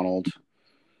Aaron Donald.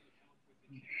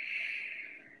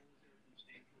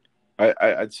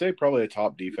 I'd say probably a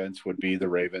top defense would be the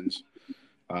Ravens.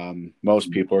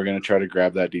 Most people are going to try to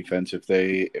grab that defense if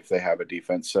they have a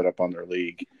defense set up on their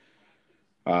league.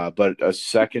 But a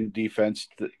second defense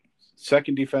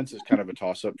is kind of a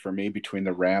toss up for me between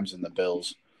the Rams and the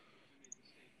Bills.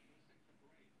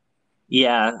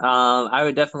 Yeah, I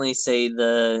would definitely say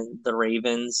the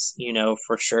Ravens,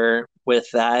 for sure with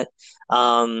that.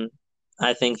 Um,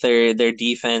 I think their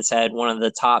defense had one of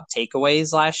the top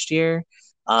takeaways last year,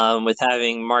 with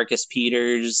having Marcus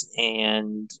Peters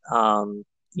and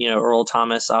Earl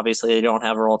Thomas. Obviously, they don't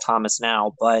have Earl Thomas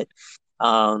now, but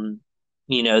um,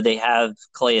 they have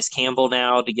Calais Campbell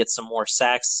now to get some more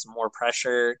sacks, some more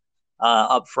pressure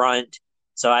up front.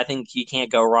 So I think you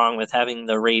can't go wrong with having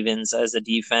the Ravens as a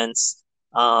defense.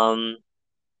 Um,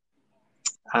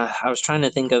 I was trying to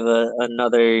think of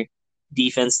another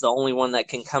defense. The only one that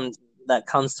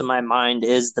comes to my mind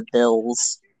is the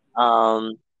Bills.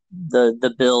 Um,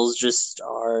 the Bills just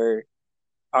are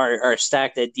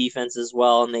stacked at defense as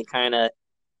well, and they kind of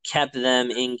kept them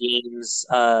in games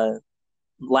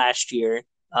last year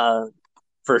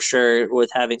for sure with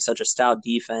having such a stout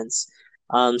defense.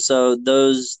 So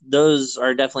those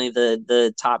are definitely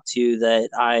the top two that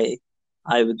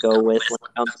I would go with when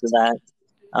it comes to that.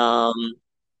 Um,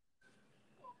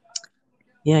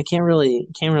 yeah, I can't really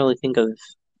think of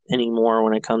any more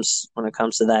when it comes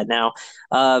to that. Now,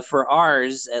 for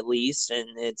ours at least, and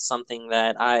it's something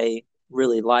that I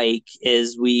really like,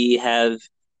 is we have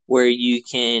where you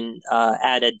can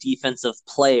add a defensive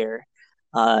player.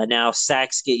 Now,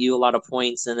 sacks get you a lot of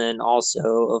points, and then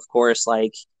also, of course,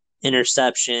 like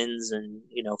interceptions and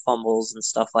fumbles and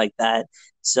stuff like that.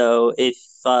 So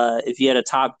if you had a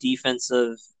top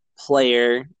defensive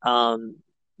player,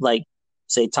 like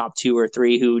say top two or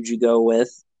three, who would you go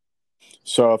with?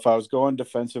 So if I was going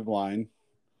defensive line,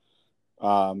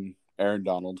 Aaron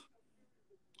Donald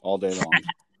all day long.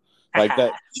 Like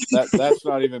that's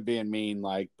not even being mean.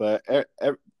 But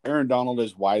Aaron Donald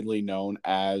is widely known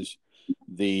as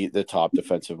the top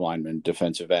defensive lineman,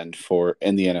 defensive end for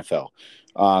in the NFL.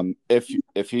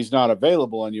 If he's not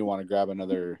available and you want to grab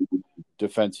another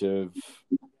defensive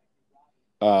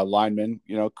lineman,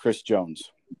 Chris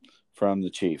Jones from the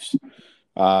Chiefs,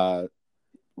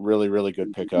 really really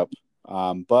good pickup.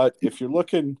 But if you're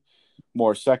looking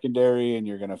more secondary and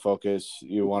you're going to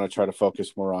you want to try to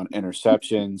focus more on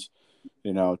interceptions,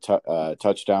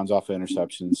 touchdowns off of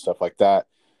interceptions, stuff like that.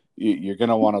 You're going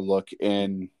to want to look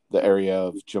in the area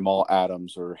of Jamal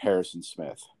Adams or Harrison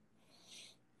Smith.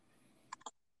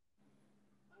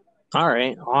 All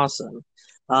right, awesome.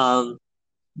 Um,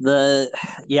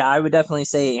 I would definitely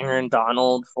say Aaron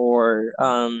Donald for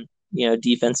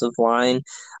defensive line.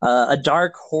 A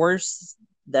dark horse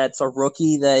that's a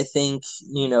rookie that I think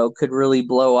could really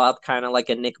blow up, kind of like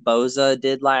a Nick Bosa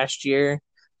did last year.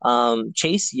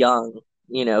 Chase Young,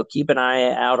 keep an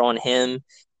eye out on him.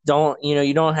 Don't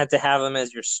you don't have to have him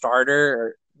as your starter,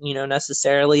 or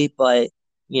necessarily, but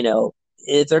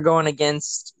if they're going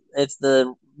against if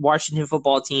the Washington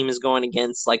football team is going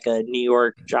against like a New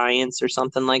York Giants or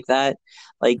something like that,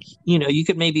 like you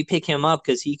could maybe pick him up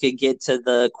because he could get to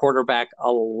the quarterback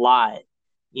a lot.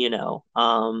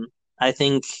 I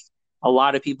think a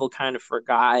lot of people kind of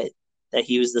forgot that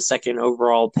he was the second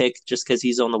overall pick just because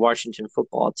he's on the Washington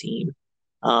football team.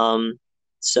 Um,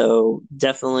 so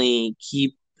definitely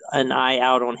keep an eye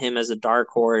out on him as a dark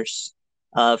horse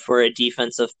for a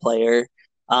defensive player.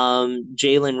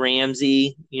 Jalen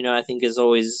Ramsey, I think is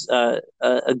always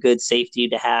a good safety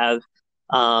to have.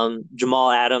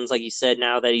 Jamal Adams, like you said,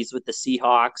 now that he's with the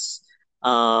Seahawks.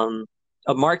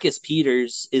 Marcus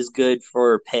Peters is good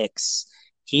for picks.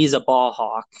 he's a ball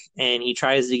hawk, and he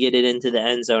tries to get it into the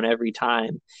end zone every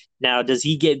time. Now, does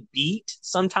he get beat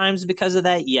sometimes because of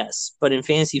that? Yes. But in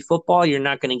fantasy football, you're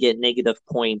not going to get negative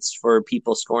points for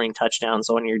people scoring touchdowns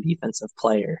on your defensive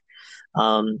player.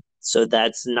 So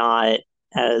that's not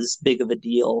as big of a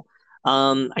deal.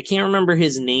 I can't remember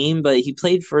his name, but he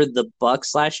played for the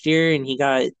Bucks last year, and he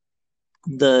got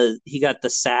the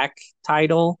sack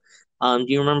title. Do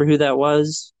you remember who that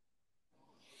was?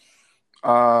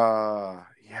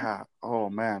 Yeah. Oh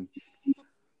man.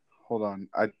 Hold on.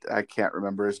 I can't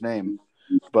remember his name.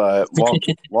 But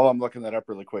while I'm looking that up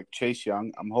really quick, Chase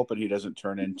Young, I'm hoping he doesn't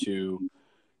turn into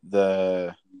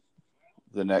the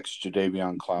next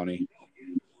Jadeveon Clowney,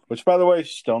 which, by the way,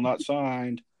 is still not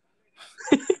signed.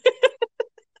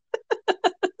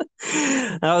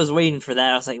 I was waiting for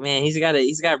that. I was like, man, he's got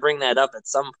to bring that up at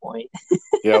some point.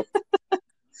 Yep.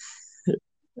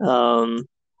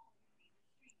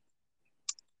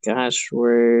 Gosh,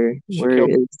 who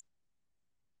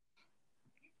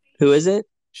is it?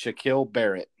 Shaquille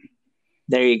Barrett.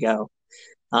 There you go.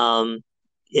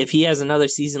 If he has another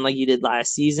season like he did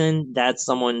last season, that's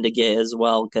someone to get as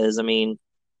well, because I mean,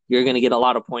 you're going to get a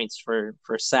lot of points for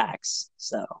sacks.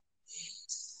 So,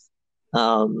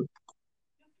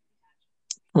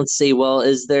 let's see. Well,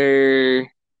 is there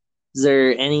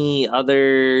any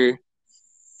other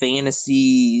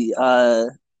fantasy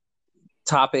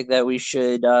topic that we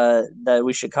should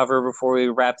cover before we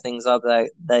wrap things up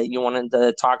that you wanted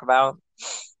to talk about?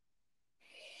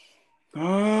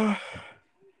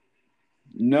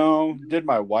 No. Did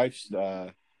my wife's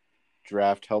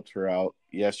draft helped her out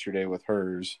yesterday with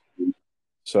hers.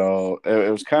 So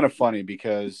it was kind of funny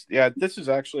because, yeah, this is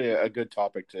actually a good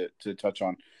topic to touch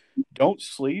on. Don't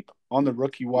sleep on the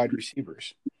rookie wide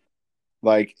receivers.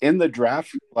 Like in the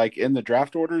draft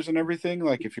orders and everything,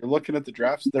 like if you're looking at the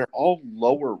drafts, they're all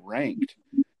lower ranked.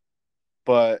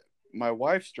 But my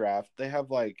wife's draft, they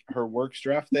have like her works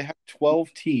draft, they have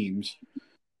 12 teams,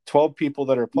 12 people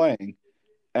that are playing,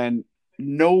 and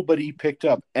nobody picked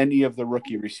up any of the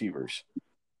rookie receivers.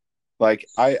 Like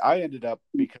I ended up,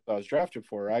 because I was drafted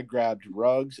for her, I grabbed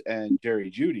Ruggs and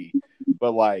Jerry Jeudy,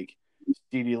 but like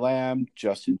CeeDee Lamb,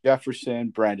 Justin Jefferson,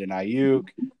 Brandon Ayuk,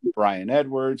 Bryan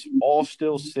Edwards, all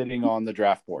still sitting on the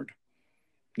draft board,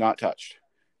 not touched.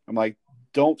 I'm like,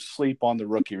 don't sleep on the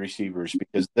rookie receivers,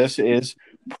 because this is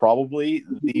probably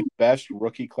the best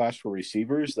rookie class for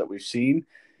receivers that we've seen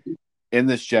in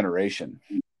this generation.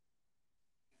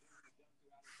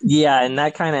 Yeah, and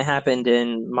that kind of happened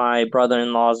in my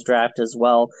brother-in-law's draft as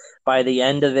well. By the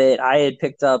end of it, I had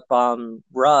picked up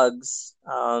Ruggs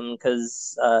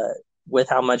because with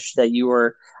how much that you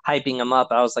were hyping him up,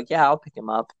 I was like, yeah, I'll pick him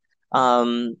up.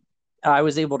 Um, I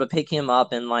was able to pick him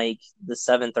up in like the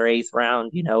seventh or eighth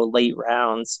round, late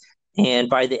rounds. And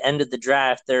by the end of the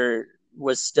draft, there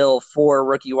was still 4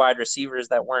 rookie wide receivers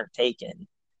that weren't taken.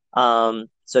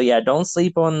 So yeah, don't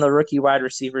sleep on the rookie wide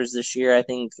receivers this year. I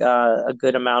think a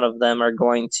good amount of them are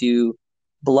going to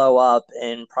blow up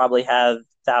and probably have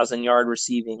 1,000-yard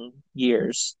receiving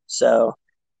years. So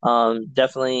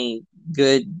definitely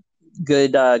good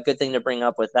thing to bring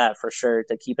up with that for sure,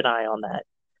 to keep an eye on that.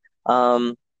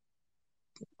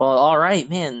 Well, all right,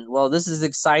 man. Well, this is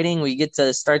exciting. We get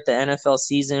to start the NFL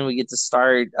season. We get to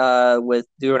start with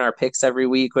doing our picks every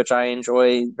week, which I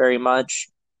enjoy very much.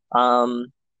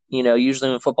 Usually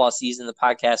when football season, the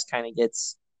podcast kind of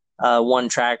gets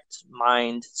one-tracked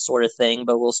mind sort of thing,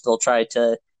 but we'll still try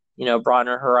to,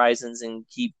 broaden our horizons and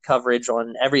keep coverage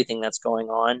on everything that's going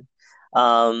on.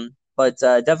 But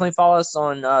definitely follow us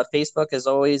on Facebook, as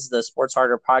always, the Sports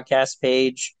Harder podcast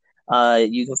page.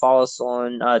 You can follow us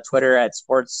on Twitter at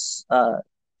Sports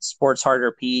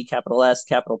Harder P, capital S,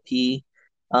 capital P.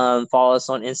 Follow us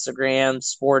on Instagram,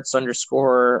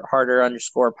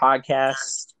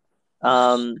 sports_harder_podcast.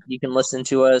 You can listen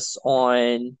to us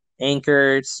on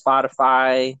Anchor,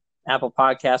 Spotify, Apple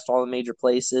Podcast, all the major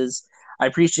places. I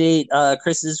appreciate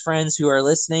Chris's friends who are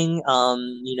listening.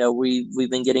 We've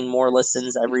been getting more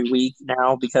listens every week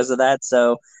now because of that.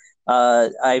 So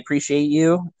I appreciate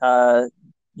you.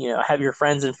 Have your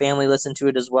friends and family listen to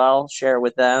it as well. Share it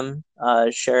with them.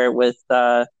 Share it with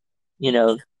the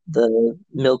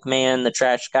milkman, the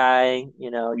trash guy,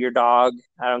 your dog.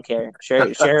 I don't care. Share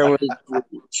it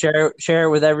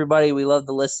with everybody. We love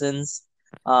the listens.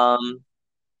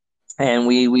 And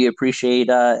we appreciate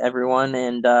everyone,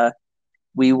 and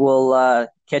we will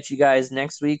catch you guys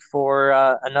next week for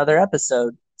another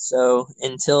episode. So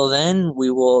until then, we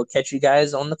will catch you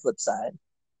guys on the flip side.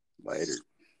 Later.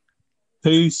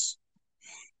 Peace.